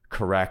them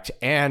correct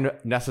and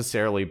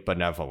necessarily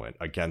benevolent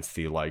against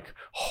the like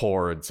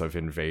hordes of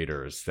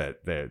invaders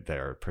that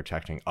they're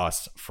protecting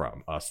us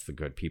from, us the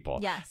good people.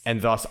 Yes.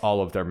 And thus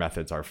all of their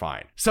methods are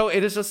fine. So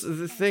it is just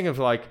the thing of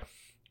like,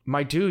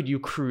 my dude, you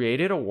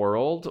created a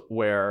world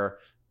where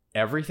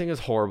everything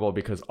is horrible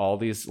because all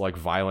these like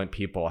violent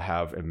people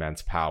have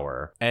immense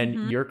power,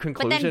 and your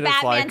conclusion but then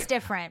is Batman's like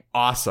different.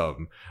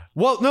 Awesome.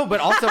 Well, no, but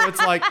also it's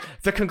like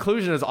the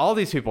conclusion is all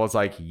these people. It's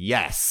like,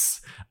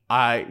 yes,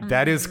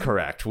 that is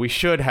correct. We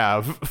should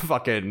have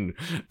fucking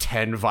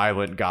 10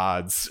 violent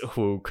gods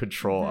who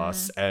control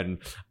us, and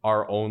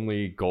our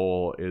only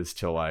goal is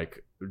to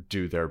like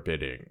do their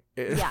bidding.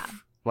 Yeah.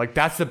 Like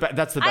that's the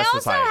best I also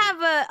society.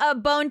 have a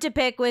bone to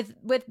pick with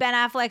Ben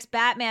Affleck's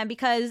Batman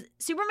because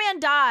Superman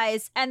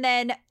dies and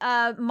then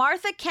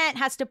Martha Kent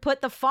has to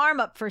put the farm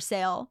up for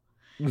sale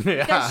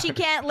because she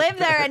can't live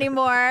there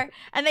anymore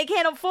and they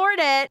can't afford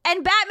it.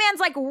 And Batman's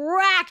like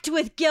racked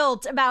with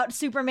guilt about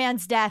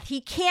Superman's death.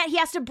 He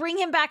has to bring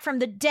him back from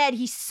the dead.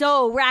 He's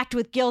so racked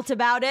with guilt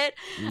about it.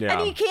 Yeah.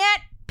 And he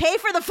can't pay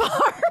for the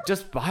farm.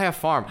 Just buy a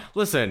farm.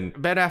 Listen,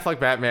 Ben Affleck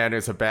Batman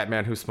is a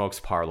Batman who smokes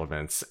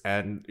parliaments,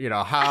 and you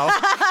know how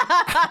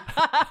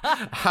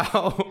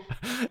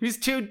he's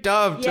too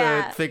dumb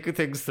to think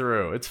things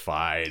through. It's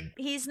fine.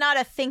 He's not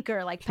a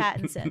thinker like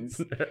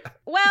Pattinson's.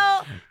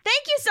 Well,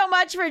 thank you so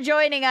much for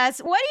joining us.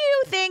 What do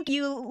you think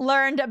you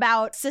learned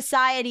about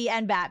society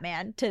and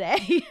Batman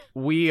today?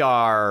 We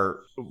are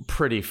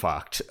pretty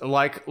fucked.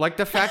 Like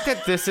the fact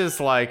that this is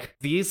like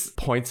these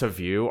points of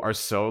view are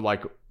so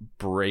like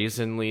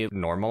brazenly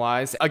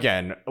normalized.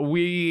 Again,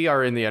 we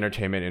are in the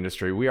entertainment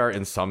industry. We are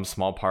in some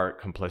small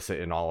part complicit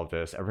in all of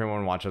this.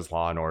 Everyone watches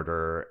Law and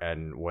Order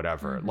and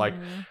whatever. Like,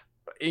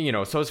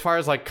 so as far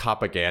as like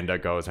propaganda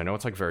goes, I know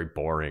it's like very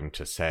boring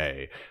to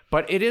say,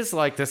 but it is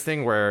like this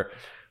thing where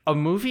a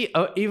movie,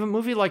 even a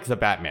movie like The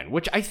Batman,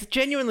 which I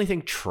genuinely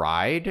think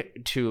tried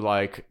to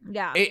like,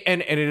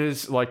 and it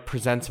is like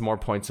presents more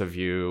points of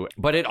view,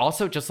 but it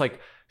also just like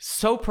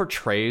so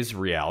portrays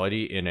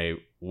reality in a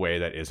way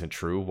that isn't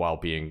true while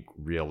being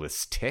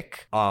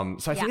realistic. So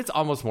I think it's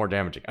almost more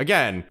damaging.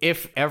 Again,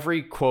 if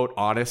every quote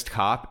honest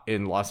cop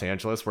in Los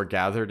Angeles were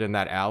gathered in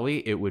that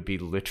alley, it would be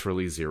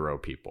literally 0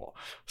 people.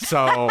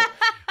 So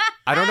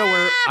I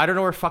don't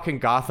know where fucking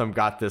Gotham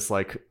got this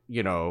like,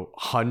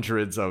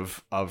 hundreds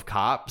of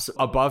cops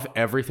above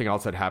everything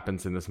else that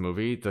happens in this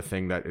movie. The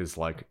thing that is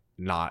like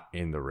not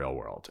in the real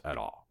world at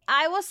all.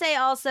 I will say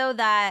also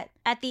that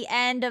at the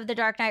end of The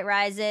Dark Knight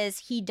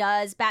Rises,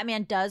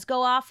 Batman does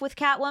go off with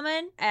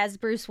Catwoman as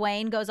Bruce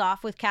Wayne goes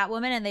off with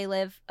Catwoman and they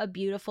live a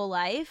beautiful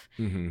life.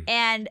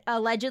 And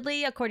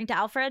allegedly, according to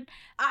Alfred,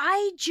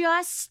 I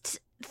just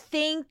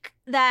think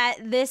that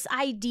this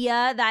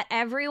idea that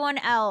everyone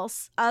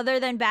else other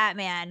than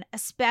Batman,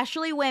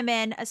 especially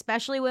women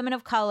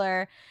of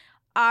color,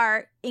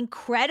 are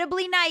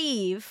incredibly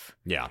naive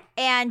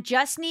and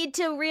just need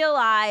to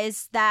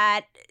realize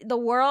that the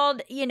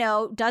world,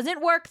 doesn't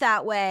work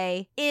that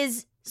way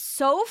is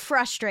so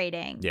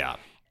frustrating. Yeah.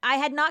 I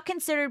had not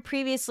considered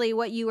previously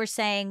what you were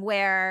saying,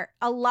 where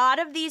a lot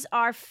of these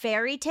are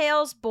fairy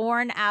tales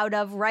born out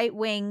of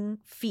right-wing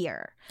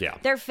fear. Yeah.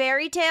 They're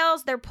fairy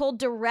tales. They're pulled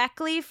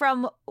directly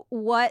from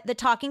what the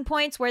talking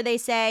points where they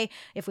say,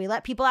 if we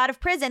let people out of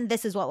prison,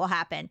 this is what will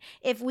happen.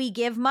 If we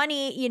give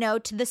money,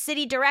 to the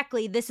city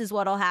directly, this is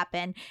what will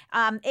happen.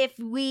 If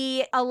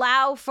we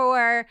allow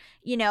for,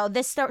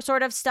 this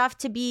sort of stuff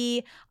to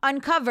be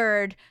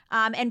uncovered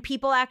and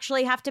people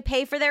actually have to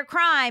pay for their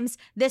crimes,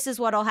 this is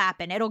what will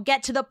happen. It'll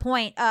get to the the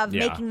point of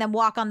making them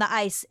walk on the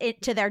ice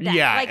to their death.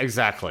 Yeah, like,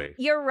 exactly.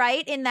 You're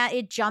right in that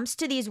it jumps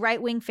to these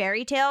right-wing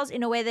fairy tales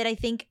in a way that I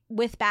think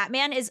with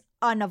Batman is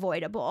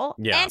unavoidable.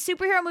 Yeah. And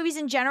superhero movies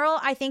in general,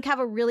 I think, have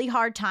a really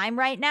hard time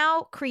right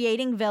now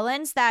creating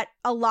villains that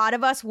a lot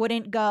of us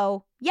wouldn't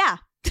go, yeah.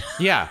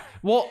 Yeah.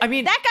 Well, I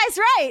mean, that guy's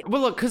right.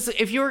 Well, look, because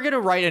if you were going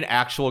to write an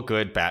actual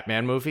good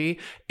Batman movie,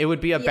 it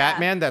would be a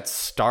Batman that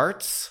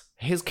starts.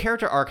 His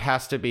character arc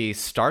has to be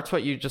starts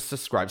what you just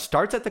described,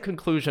 starts at the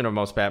conclusion of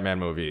most Batman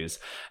movies.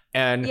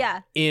 And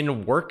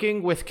in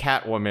working with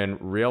Catwoman,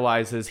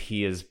 realizes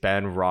he has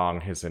been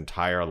wrong his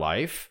entire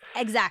life.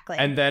 Exactly.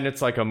 And then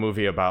it's like a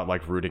movie about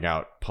like rooting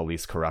out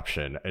police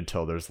corruption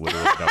until there's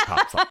literally no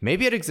cops.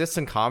 Maybe it exists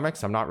in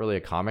comics. I'm not really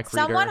a comic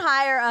reader. Someone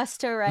hire us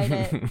to write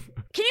it.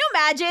 Can you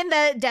imagine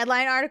the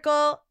Deadline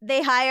article?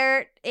 They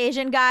hire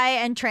Asian guy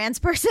and trans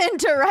person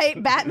to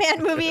write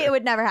Batman movie. It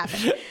would never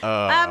happen.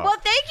 Well,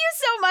 thank you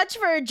so much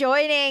for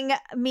joining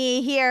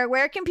me here.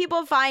 Where can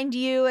people find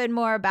you and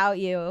more about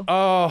you?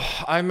 Oh,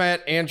 I'm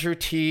at Andrew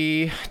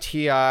T.I.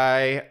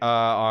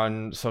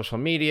 On social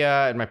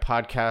media, and my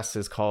podcast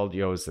is called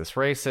Yo, Is This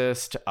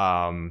Racist?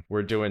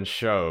 We're doing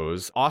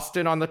shows.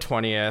 Austin on the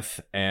 20th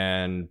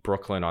and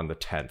Brooklyn on the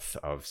 10th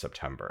of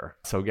September.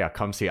 So yeah,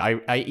 come see.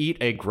 I eat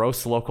a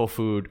gross local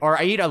food, or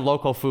I eat a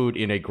local food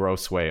in a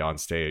gross way on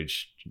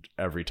stage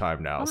every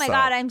time now. Oh my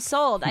God, I'm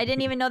sold. I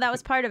didn't even know that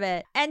was part of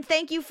it. And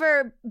thank you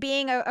for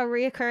being a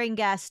reoccurring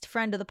guest,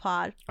 friend of the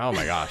pod. Oh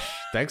my gosh.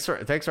 Thanks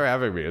for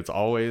having me. It's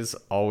always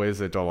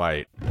a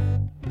delight.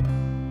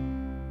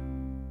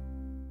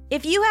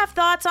 If you have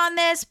thoughts on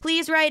this,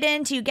 please write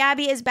in to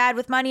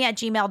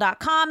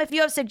gabbyisbadwithmoney@gmail.com. If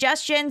you have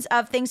suggestions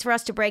of things for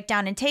us to break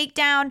down and take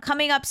down,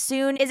 coming up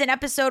soon is an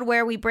episode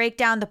where we break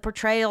down the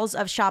portrayals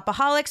of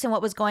shopaholics and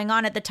what was going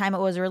on at the time it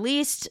was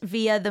released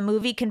via the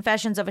movie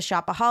Confessions of a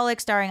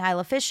Shopaholic starring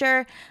Isla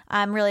Fisher.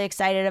 I'm really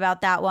excited about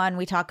that one.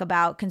 We talk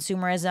about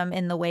consumerism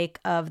in the wake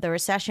of the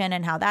recession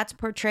and how that's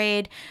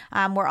portrayed.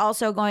 We're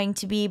also going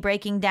to be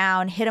breaking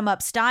down Hit 'em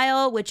Up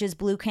Style, which is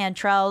Blue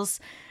Cantrell's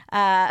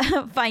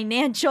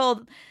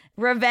financial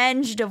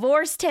revenge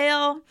divorce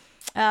tale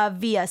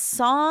via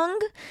song.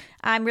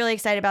 I'm really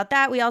excited about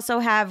that. We also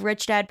have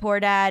Rich Dad Poor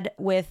Dad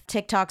with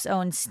TikTok's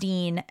own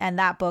Steen, and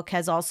that book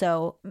has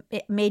also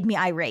made me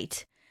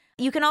irate.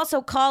 You can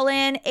also call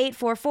in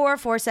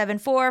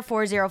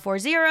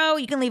 844-474-4040.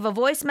 You can leave a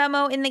voice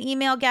memo in the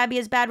email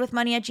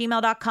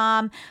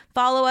gabbyisbadwithmoney@gmail.com.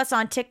 Follow us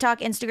on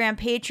TikTok, Instagram,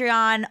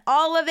 Patreon,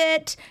 all of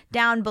it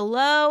down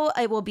below.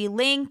 It will be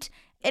linked.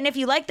 And if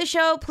you like the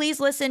show, please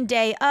listen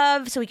day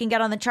of so we can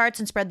get on the charts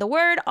and spread the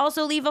word.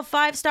 Also, leave a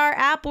 5-star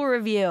Apple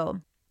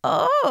review.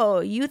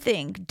 Oh, you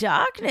think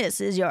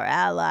darkness is your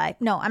ally?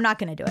 No, I'm not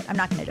going to do it.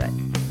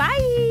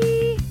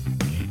 Bye.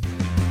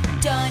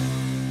 Done.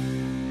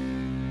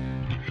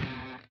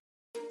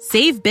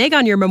 Save big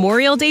on your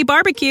Memorial Day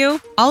barbecue,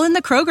 all in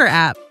the Kroger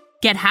app.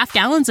 Get half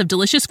gallons of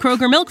delicious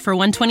Kroger milk for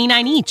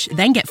 $1.29 each.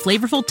 Then get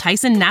flavorful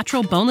Tyson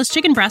natural boneless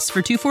chicken breasts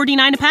for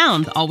 $2.49 a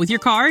pound, all with your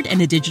card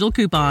and a digital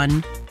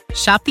coupon.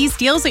 Shop these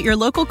deals at your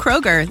local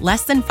Kroger,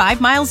 less than 5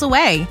 miles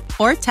away.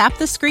 Or tap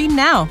the screen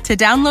now to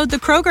download the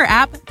Kroger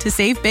app to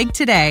save big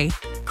today.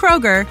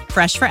 Kroger,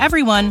 fresh for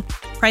everyone.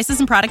 Prices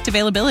and product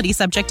availability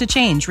subject to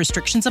change.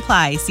 Restrictions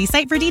apply. See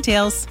site for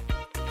details.